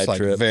 It was just Bad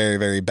trip. very,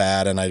 very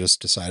bad. And I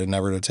just decided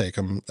never to take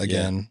them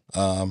again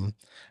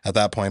at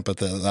that point. But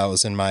that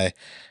was in my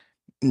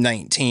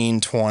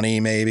 1920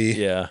 maybe.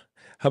 Yeah.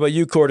 How about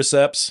you,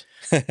 cordyceps?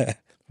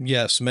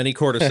 Yes, many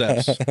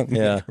cordyceps.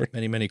 Yeah.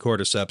 Many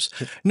cordyceps.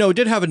 No,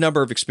 did have a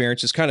number of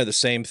experiences, kind of the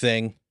same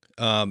thing.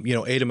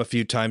 Ate them a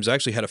few times. I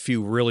actually had a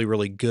few really,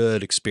 really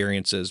good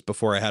experiences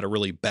before I had a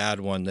really bad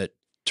one that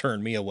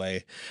turned me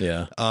away.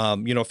 Yeah. A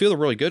few of the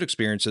really good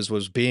experiences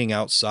was being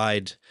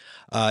outside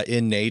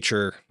in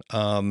nature.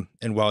 And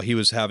while he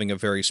was having a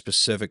very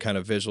specific kind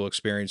of visual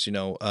experience,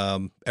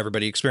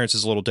 everybody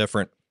experiences a little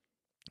different.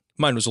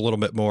 Mine was a little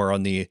bit more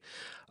on the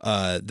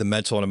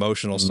mental and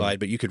emotional side,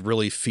 but you could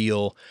really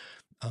feel,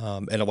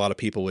 and a lot of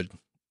people would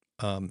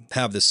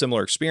have this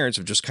similar experience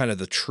of just kind of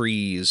the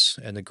trees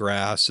and the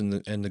grass and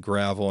the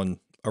gravel and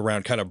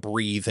around kind of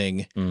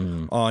breathing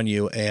on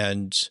you,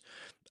 and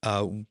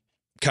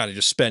kind of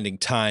just spending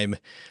time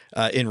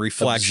in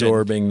reflection,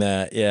 absorbing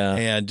that. Yeah.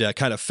 And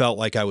kind of felt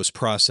like I was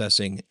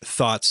processing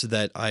thoughts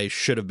that I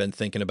should have been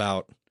thinking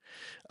about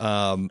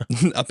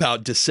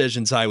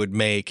decisions I would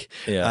make.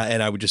 Yeah.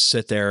 And I would just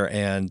sit there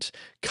and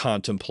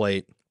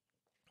contemplate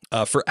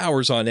for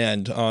hours on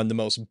end on the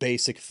most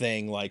basic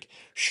thing, like,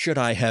 should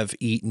I have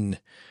eaten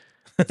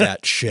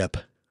that ship?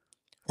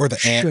 Or the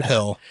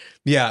anthill?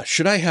 Yeah.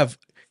 Should I have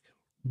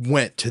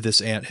went to this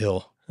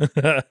anthill?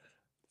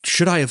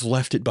 Should I have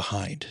left it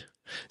behind?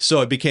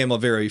 So it became a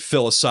very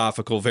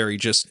philosophical, very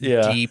just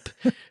deep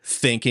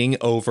thinking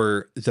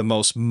over the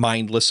most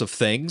mindless of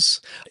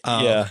things.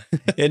 And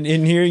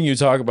in hearing you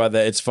talk about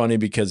that, it's funny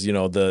because,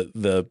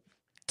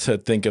 to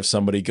think of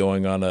somebody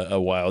going on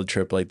a wild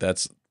trip like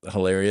that's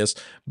hilarious,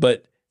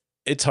 but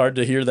it's hard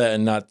to hear that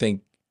and not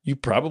think you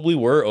probably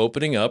were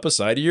opening up a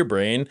side of your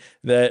brain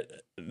that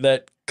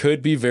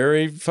could be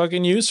very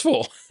fucking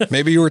useful.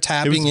 Maybe you were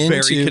tapping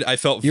into. I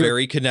felt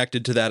very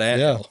connected to that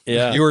anthill.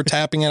 Yeah. You were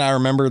tapping in. I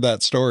remember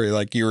that story.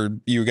 Like you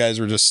guys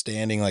were just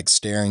standing, like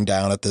staring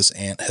down at this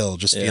anthill,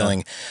 just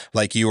feeling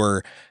like you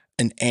were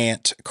an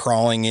ant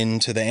crawling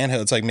into the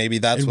anthill. It's like maybe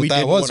that's what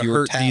that was. You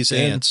were tapped these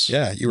ants.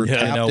 Yeah, you were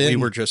tapped in. We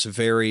were just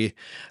very,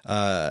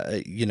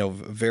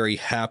 very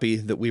happy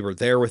that we were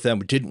there with them.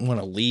 We didn't want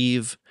to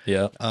leave.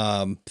 Yeah.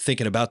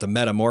 Thinking about the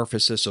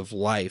metamorphosis of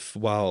life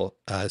while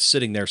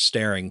sitting there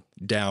staring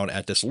down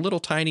at this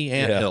little tiny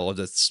anthill.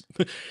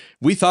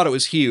 We thought it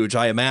was huge.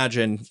 I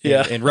imagine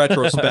in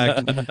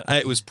retrospect,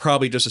 it was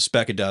probably just a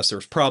speck of dust. There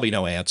was probably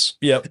no ants.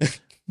 Yep.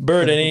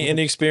 Bird, any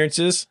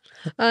experiences?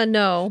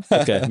 No.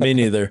 Okay, me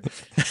neither.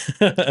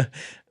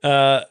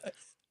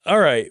 All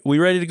right, we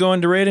ready to go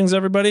into ratings,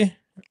 everybody?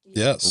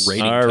 Yes.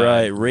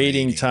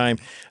 Rating time.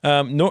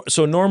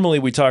 So normally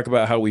we talk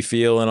about how we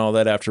feel and all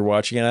that after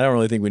watching it. I don't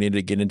really think we need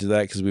to get into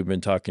that because we've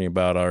been talking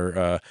about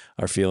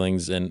our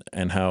feelings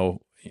and how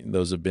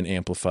those have been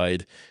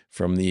amplified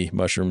from the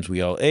mushrooms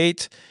we all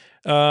ate.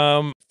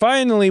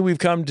 Finally, we've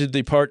come to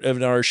the part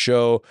of our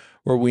show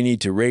where we need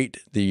to rate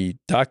the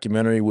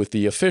documentary with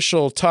the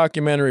official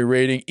documentary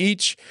rating.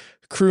 Each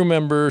crew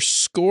member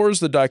scores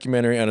the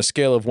documentary on a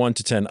scale of 1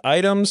 to 10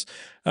 items,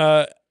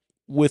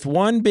 with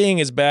 1 being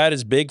as bad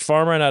as Big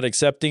Pharma not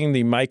accepting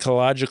the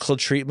mycological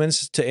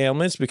treatments to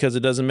ailments because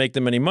it doesn't make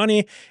them any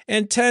money,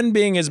 and 10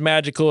 being as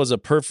magical as a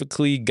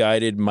perfectly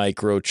guided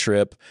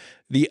microtrip.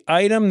 The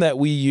item that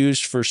we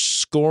used for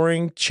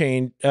scoring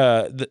changes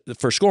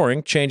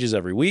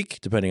every week,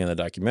 depending on the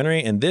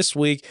documentary. And this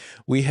week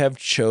we have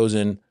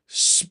chosen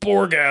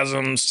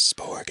sporgasms.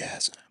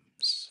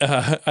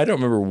 I don't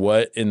remember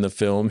what in the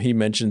film he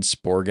mentioned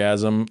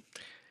sporgasm,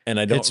 and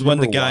I don't. It's when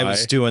the guy why.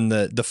 was doing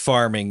the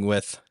farming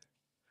with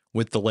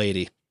the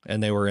lady,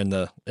 and they were in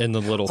the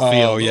little field.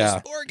 Oh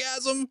yeah,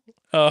 sporgasm.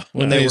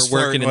 When they were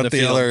working in the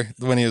field,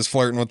 when he was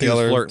flirting with the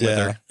other, with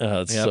her.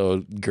 Oh, it's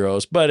so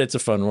gross, but it's a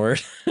fun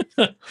word.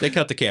 They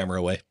cut the camera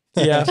away.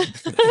 Yeah.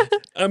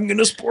 I'm going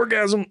to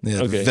sporgasm.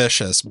 Yeah, Okay.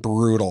 vicious,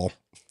 brutal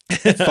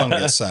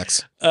fungus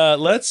sex.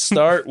 Let's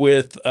start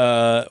with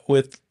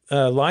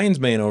lion's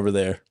mane over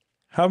there.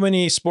 How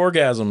many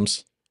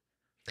sporgasms?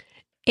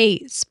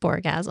 8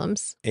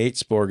 sporgasms. 8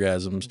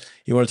 sporgasms.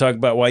 You want to talk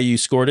about why you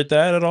scored at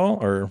that at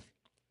all, or?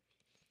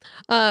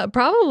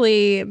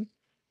 Probably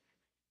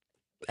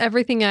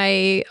everything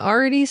I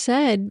already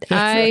said.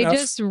 I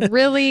just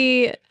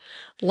really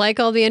like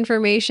all the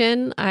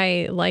information.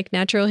 I like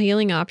natural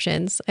healing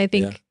options. I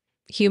think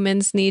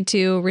humans need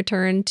to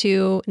return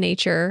to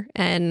nature,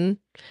 and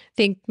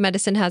think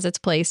medicine has its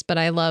place, but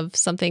I love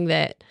something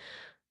that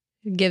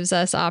gives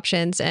us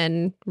options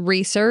and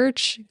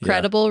research,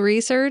 credible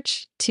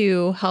research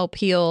to help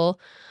heal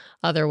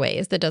other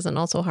ways that doesn't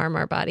also harm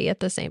our body at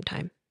the same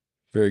time.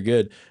 Very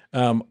good.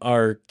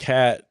 Our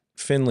cat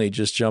Finley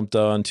just jumped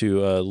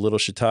onto little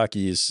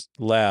Shitaki's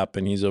lap,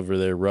 and he's over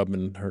there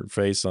rubbing her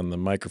face on the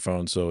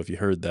microphone. So if you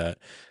heard that,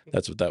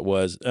 that's what that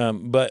was.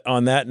 But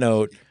on that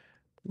note,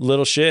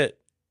 little shit,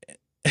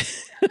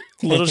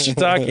 little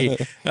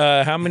Shitaki,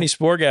 how many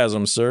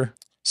sporgasms, sir?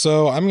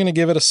 So I'm going to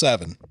give it a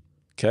 7.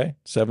 Okay.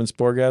 7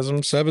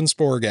 sporgasms. 7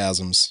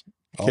 sporgasms.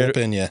 All up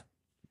in you.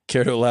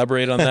 Care to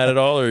elaborate on that at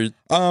all? Or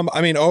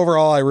I mean,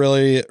 overall, I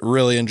really,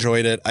 really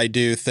enjoyed it. I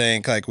do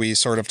think, like we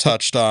sort of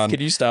touched on.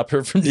 Could you stop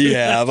her from doing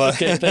that?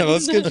 But Okay,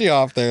 let's get you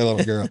off there,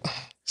 little girl.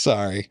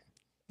 Sorry.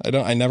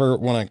 I never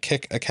want to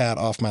kick a cat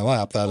off my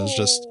lap. That is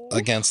just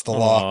against the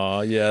law.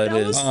 Oh, yeah, it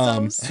is.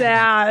 So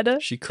sad.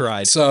 She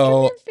cried.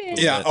 So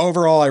yeah,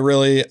 overall, I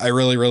really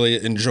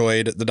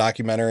enjoyed the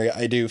documentary.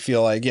 I do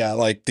feel like,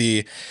 like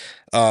the,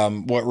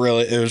 what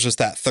really, it was just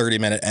that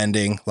 30-minute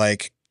ending.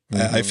 Like,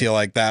 I feel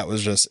like it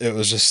was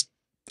just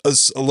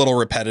a little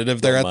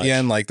repetitive there at the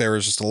end. Like there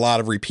was just a lot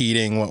of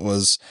repeating what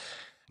was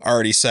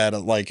already said,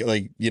 like,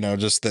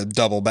 just the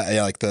double back,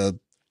 like the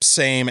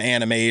same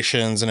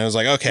animations. And it was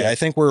like, okay, I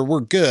think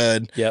we're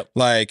good. Yep.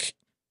 Like,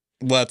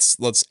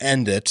 let's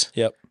end it.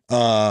 Yep.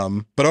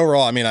 But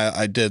overall, I mean,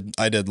 I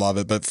did love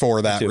it, but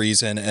for that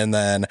reason. And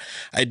then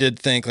I did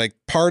think, like,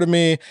 part of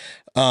me,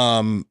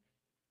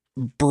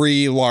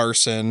 Brie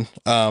Larson,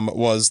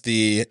 was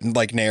the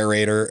like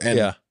narrator,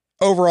 and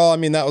overall, I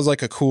mean, that was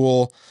like a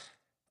cool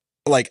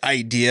like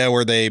idea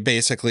where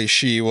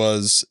she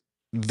was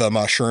the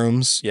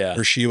mushrooms,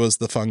 or she was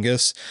the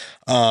fungus.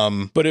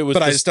 But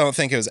I just don't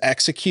think it was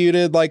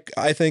executed like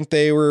I think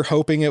they were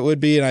hoping it would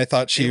be. And I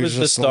thought she was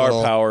just the star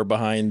power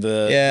behind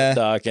the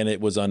doc, and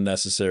it was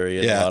unnecessary.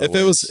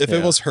 If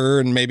it was her,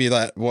 and maybe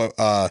that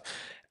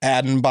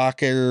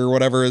Attenbach or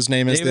whatever his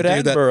name is,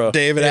 David Attenborough.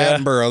 David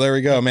Attenborough. There we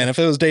go, man. If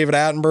it was David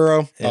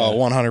Attenborough,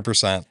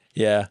 100%.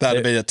 Yeah.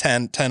 That'd be a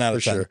 10 out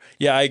of 10. Sure.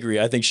 Yeah, I agree.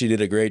 I think she did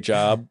a great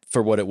job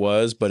for what it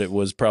was, but it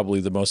was probably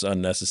the most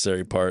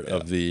unnecessary part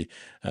of the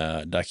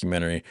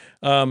documentary.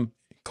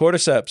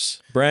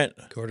 Cordyceps, Brent.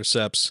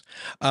 Cordyceps.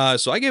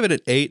 So I give it an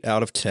 8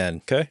 out of 10.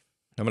 Okay.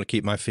 I'm going to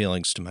keep my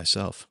feelings to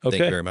myself. Okay.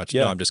 Thank you very much.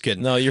 Yeah. No, I'm just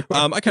kidding. No, you're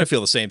I kind of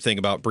feel the same thing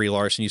about Brie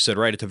Larson. You said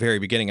right at the very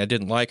beginning I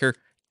didn't like her.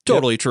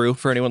 Totally true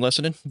for anyone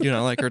listening. Do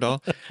not like her at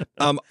all.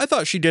 I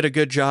thought she did a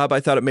good job. I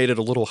thought it made it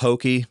a little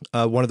hokey.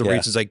 One of the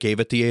reasons I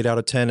gave it the 8 out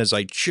of 10 is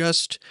I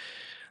just,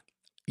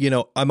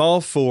 I'm all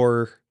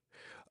for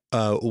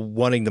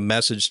wanting the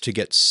message to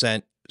get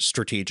sent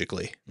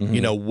strategically.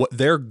 Mm-hmm. What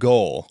their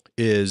goal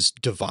is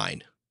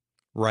divine,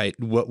 right?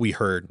 What we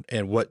heard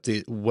and what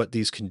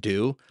these can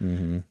do.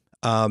 Mm-hmm.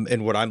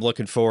 And what I'm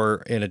looking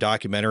for in a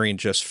documentary, and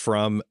just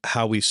from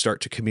how we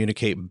start to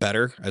communicate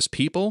better as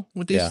people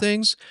with these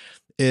things,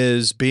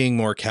 is being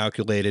more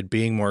calculated,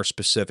 being more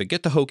specific.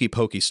 Get the hokey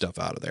pokey stuff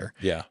out of there.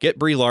 Yeah. Get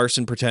Brie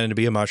Larson pretending to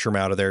be a mushroom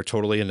out of there.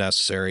 Totally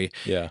unnecessary.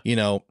 Yeah.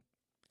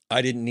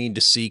 I didn't need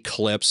to see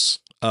clips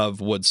of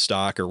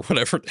Woodstock or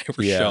whatever they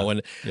were showing.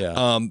 Yeah.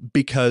 Not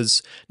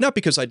because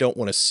I don't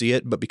want to see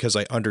it, but because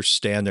I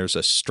understand there's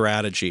a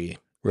strategy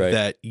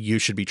that you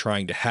should be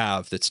trying to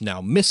have that's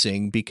now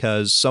missing,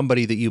 because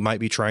somebody that you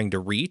might be trying to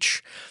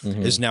reach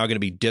is now going to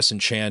be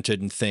disenchanted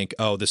and think,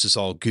 oh, this is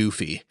all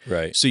goofy.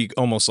 Right. So you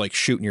almost like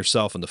shooting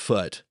yourself in the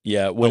foot.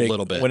 Yeah. a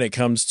little bit. When it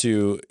comes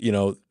to,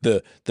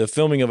 the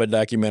filming of a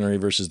documentary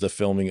versus the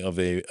filming of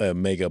a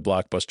mega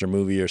blockbuster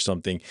movie or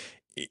something,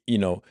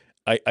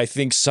 I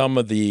think some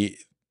of the,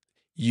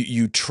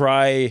 you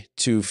try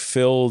to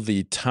fill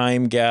the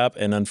time gap,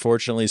 and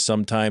unfortunately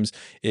sometimes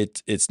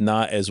it's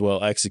not as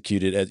well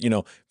executed as,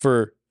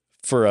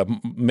 for a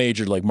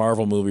major like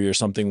Marvel movie or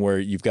something where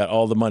you've got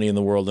all the money in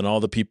the world and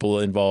all the people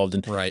involved,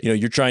 and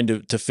you're trying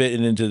to fit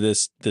it into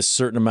this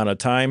certain amount of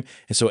time,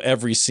 and so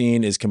every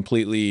scene is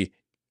completely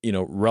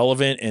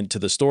relevant and to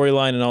the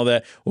storyline and all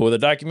that. Well, with a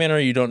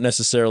documentary, you don't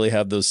necessarily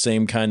have those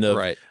same kind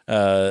of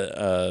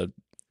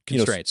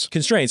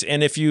constraints.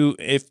 And if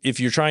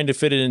you're trying to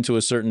fit it into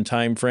a certain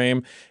time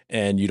frame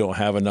and you don't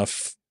have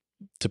enough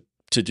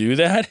to do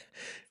that,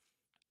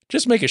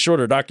 just make a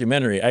shorter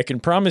documentary. I can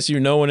promise you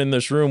no one in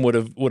this room would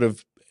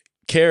have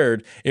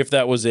cared if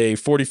that was a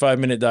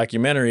 45-minute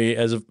documentary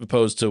as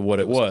opposed to what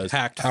it was.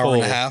 Packed hour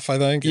and a half, I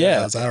think.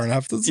 Yeah. It's an hour and a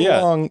half. That's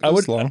Yeah. long. I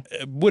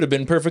would have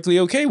been perfectly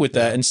okay with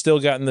that and still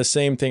gotten the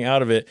same thing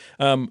out of it.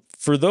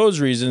 For those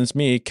reasons,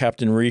 me,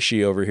 Captain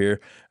Rishi over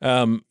here,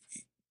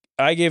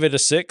 I gave it a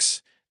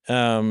 6.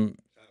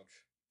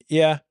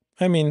 Yeah,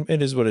 I mean,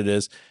 it is what it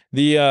is.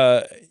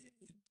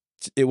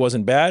 It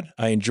wasn't bad.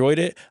 I enjoyed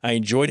it. I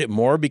enjoyed it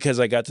more because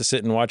I got to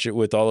sit and watch it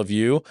with all of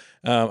you.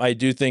 I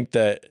do think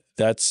that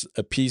that's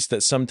a piece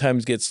that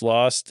sometimes gets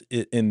lost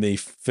in the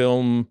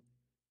film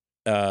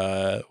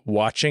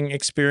watching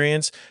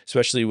experience,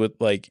 especially with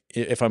like,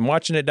 if I'm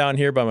watching it down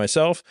here by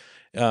myself,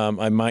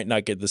 I might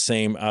not get the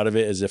same out of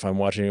it as if I'm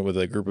watching it with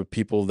a group of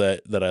people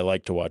that I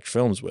like to watch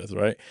films with,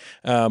 right?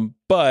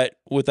 But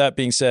with that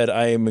being said,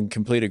 I am in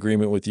complete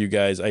agreement with you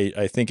guys.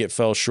 I think it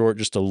fell short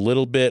just a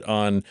little bit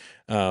on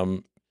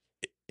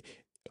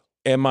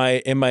am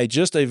I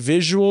just a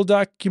visual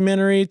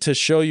documentary to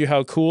show you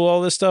how cool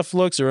all this stuff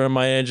looks, or am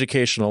I an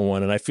educational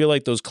one? And I feel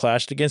like those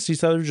clashed against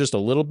each other just a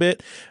little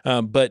bit,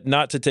 but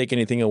not to take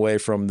anything away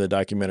from the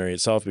documentary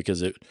itself,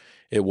 because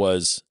it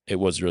was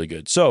really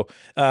good. So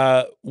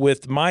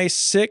with my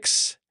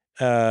 6,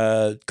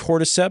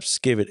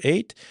 Cordyceps gave it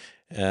 8.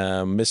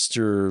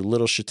 Mr.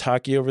 Little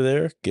Shiitake over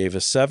there gave a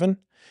 7,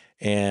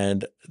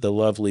 and the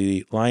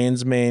lovely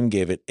Lion's Mane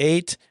gave it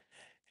 8.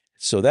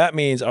 So that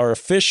means our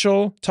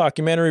official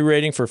documentary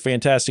rating for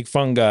Fantastic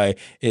Fungi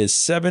is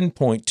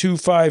 7.25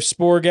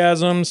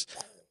 sporgasms.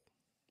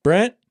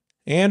 Brent,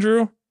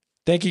 Andrew,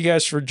 thank you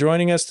guys for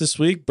joining us this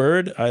week.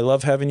 Bird, I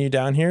love having you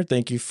down here.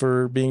 Thank you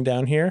for being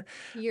down here.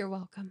 You're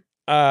welcome.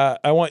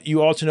 I want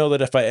you all to know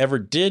that if I ever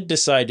did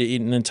decide to eat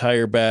an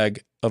entire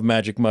bag of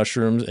magic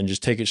mushrooms and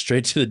just take it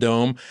straight to the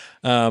dome,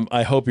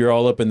 I hope you're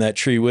all up in that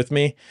tree with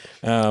me.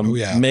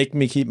 Make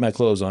me keep my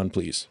clothes on,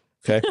 please.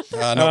 Okay?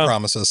 No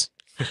promises.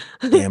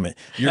 Damn it.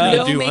 You're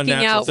going to do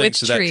unnatural things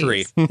to that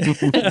tree.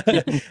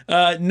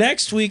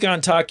 Next week on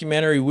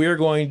Talkumentary, we're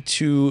going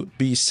to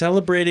be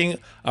celebrating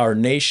our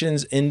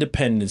nation's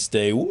Independence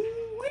Day.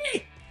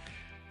 Woo-wee.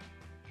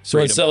 So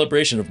in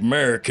celebration of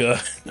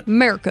America.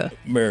 America.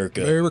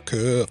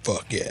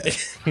 Fuck yeah.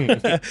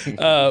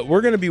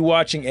 We're going to be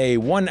watching a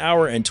 1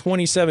 hour and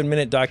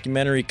 27-minute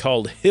documentary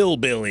called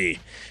Hillbilly.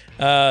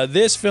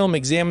 This film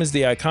examines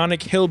the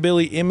iconic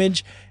hillbilly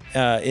image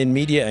in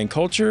media and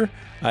culture.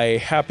 I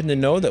happen to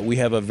know that we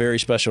have a very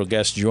special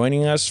guest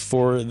joining us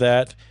for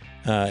that.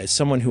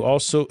 Someone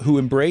who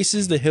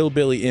embraces the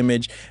hillbilly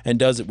image and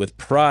does it with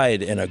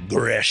pride and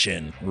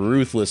aggression,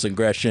 ruthless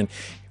aggression.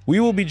 We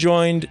will be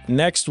joined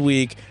next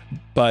week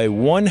by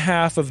one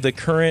half of the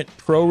current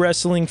Pro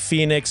Wrestling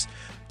Phoenix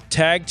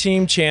tag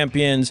team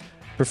champions,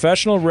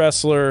 professional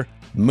wrestler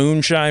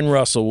Moonshine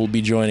Russell will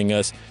be joining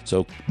us.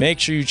 So make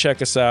sure you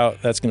check us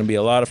out. That's going to be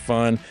a lot of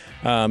fun.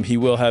 He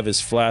will have his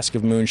flask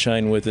of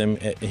moonshine with him.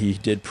 He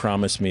did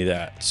promise me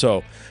that.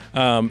 So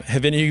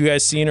have any of you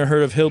guys seen or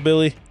heard of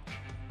Hillbilly?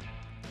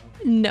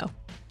 No.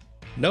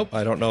 Nope.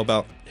 I don't know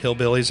about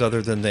hillbillies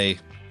other than they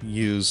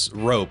use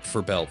rope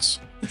for belts.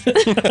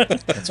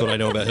 That's what I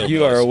know about hillbillies.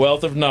 You are a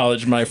wealth of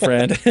knowledge, my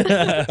friend.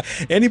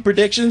 Any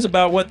predictions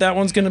about what that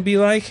one's going to be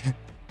like? A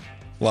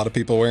lot of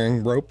people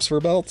wearing ropes for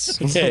belts.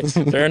 Okay,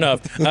 fair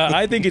enough.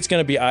 I think it's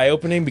going to be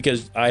eye-opening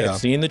because I have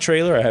seen the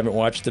trailer. I haven't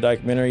watched the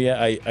documentary yet.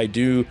 I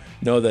do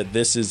know that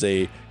this is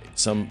a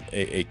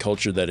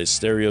culture that is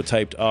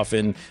stereotyped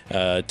often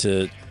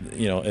to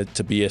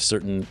be a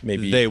certain,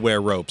 maybe they wear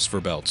ropes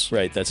for belts.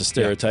 Right, that's a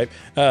stereotype.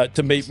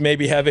 To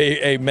maybe have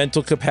a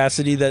mental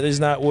capacity that is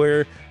not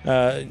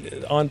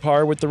on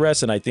par with the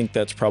rest, and I think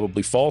that's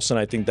probably false. And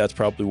I think that's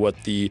probably what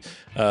the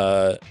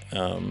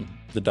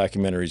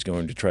documentary is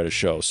going to try to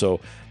show.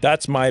 So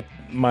that's my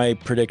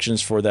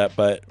predictions for that,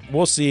 but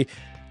we'll see.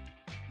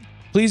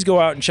 Please go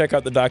out and check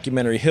out the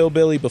documentary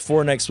Hillbilly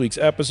before next week's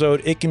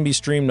episode. It can be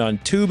streamed on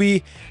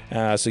Tubi,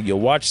 so you'll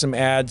watch some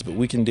ads, but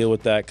we can deal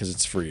with that because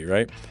it's free,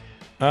 right?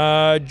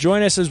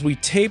 Join us as we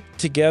tape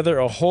together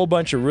a whole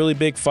bunch of really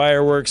big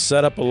fireworks,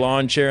 set up a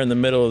lawn chair in the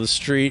middle of the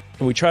street,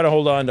 and we try to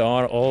hold on to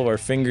all of our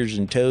fingers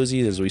and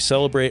toesies as we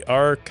celebrate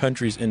our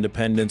country's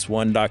independence,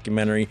 one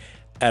documentary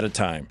at a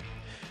time.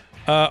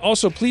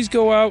 Also, please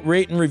go out,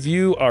 rate and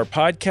review our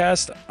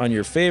podcast on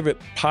your favorite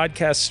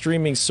podcast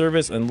streaming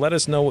service and let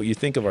us know what you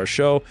think of our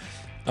show.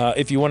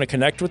 If you want to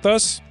connect with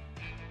us,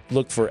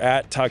 look for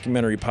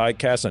 @Talkumentary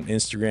Podcast on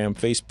Instagram,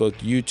 Facebook,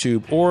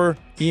 YouTube, or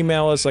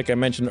email us, like I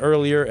mentioned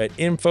earlier, at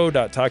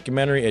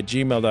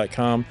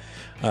info.talkumentary@gmail.com.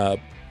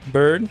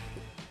 Bird,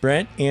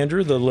 Brent,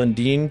 Andrew, the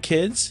Lundeen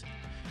kids,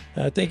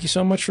 thank you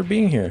so much for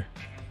being here.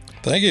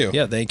 Thank you.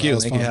 Yeah, thank you.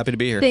 Thank you. Happy to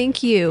be here.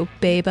 Thank you,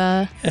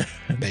 Baba.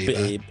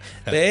 Babe.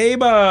 Baba.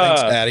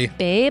 Thanks, Daddy.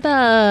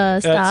 Baba,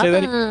 stop.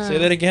 Say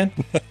that again.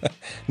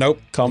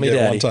 Nope. Call me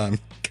Daddy. One time.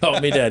 Call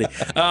me Daddy.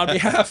 On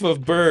behalf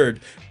of Bird,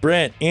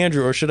 Brent,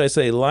 Andrew, or should I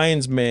say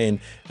Lion's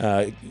Mane,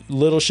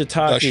 Little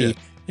Shiitake,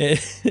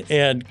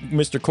 and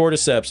Mr.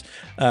 Cordyceps.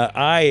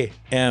 I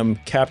am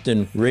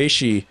Captain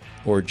Reishi,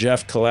 or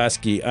Jeff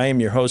Kolaski. I am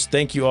your host.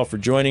 Thank you all for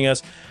joining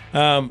us.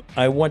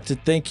 I want to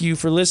thank you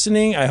for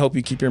listening. I hope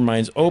you keep your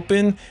minds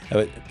open,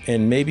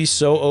 and maybe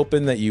so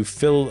open that you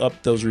fill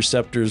up those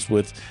receptors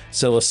with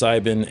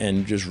psilocybin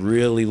and just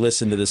really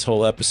listen to this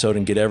whole episode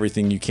and get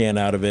everything you can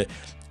out of it.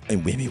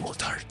 And maybe we'll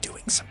start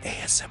doing some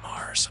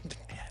ASMR or something.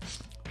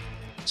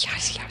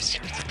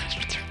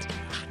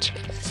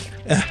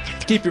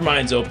 Keep your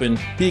minds open.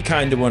 Be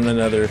kind to one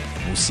another.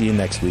 We'll see you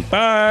next week.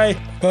 Bye.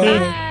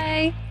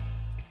 Bye.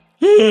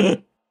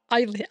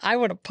 I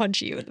want to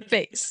punch you in the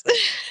face.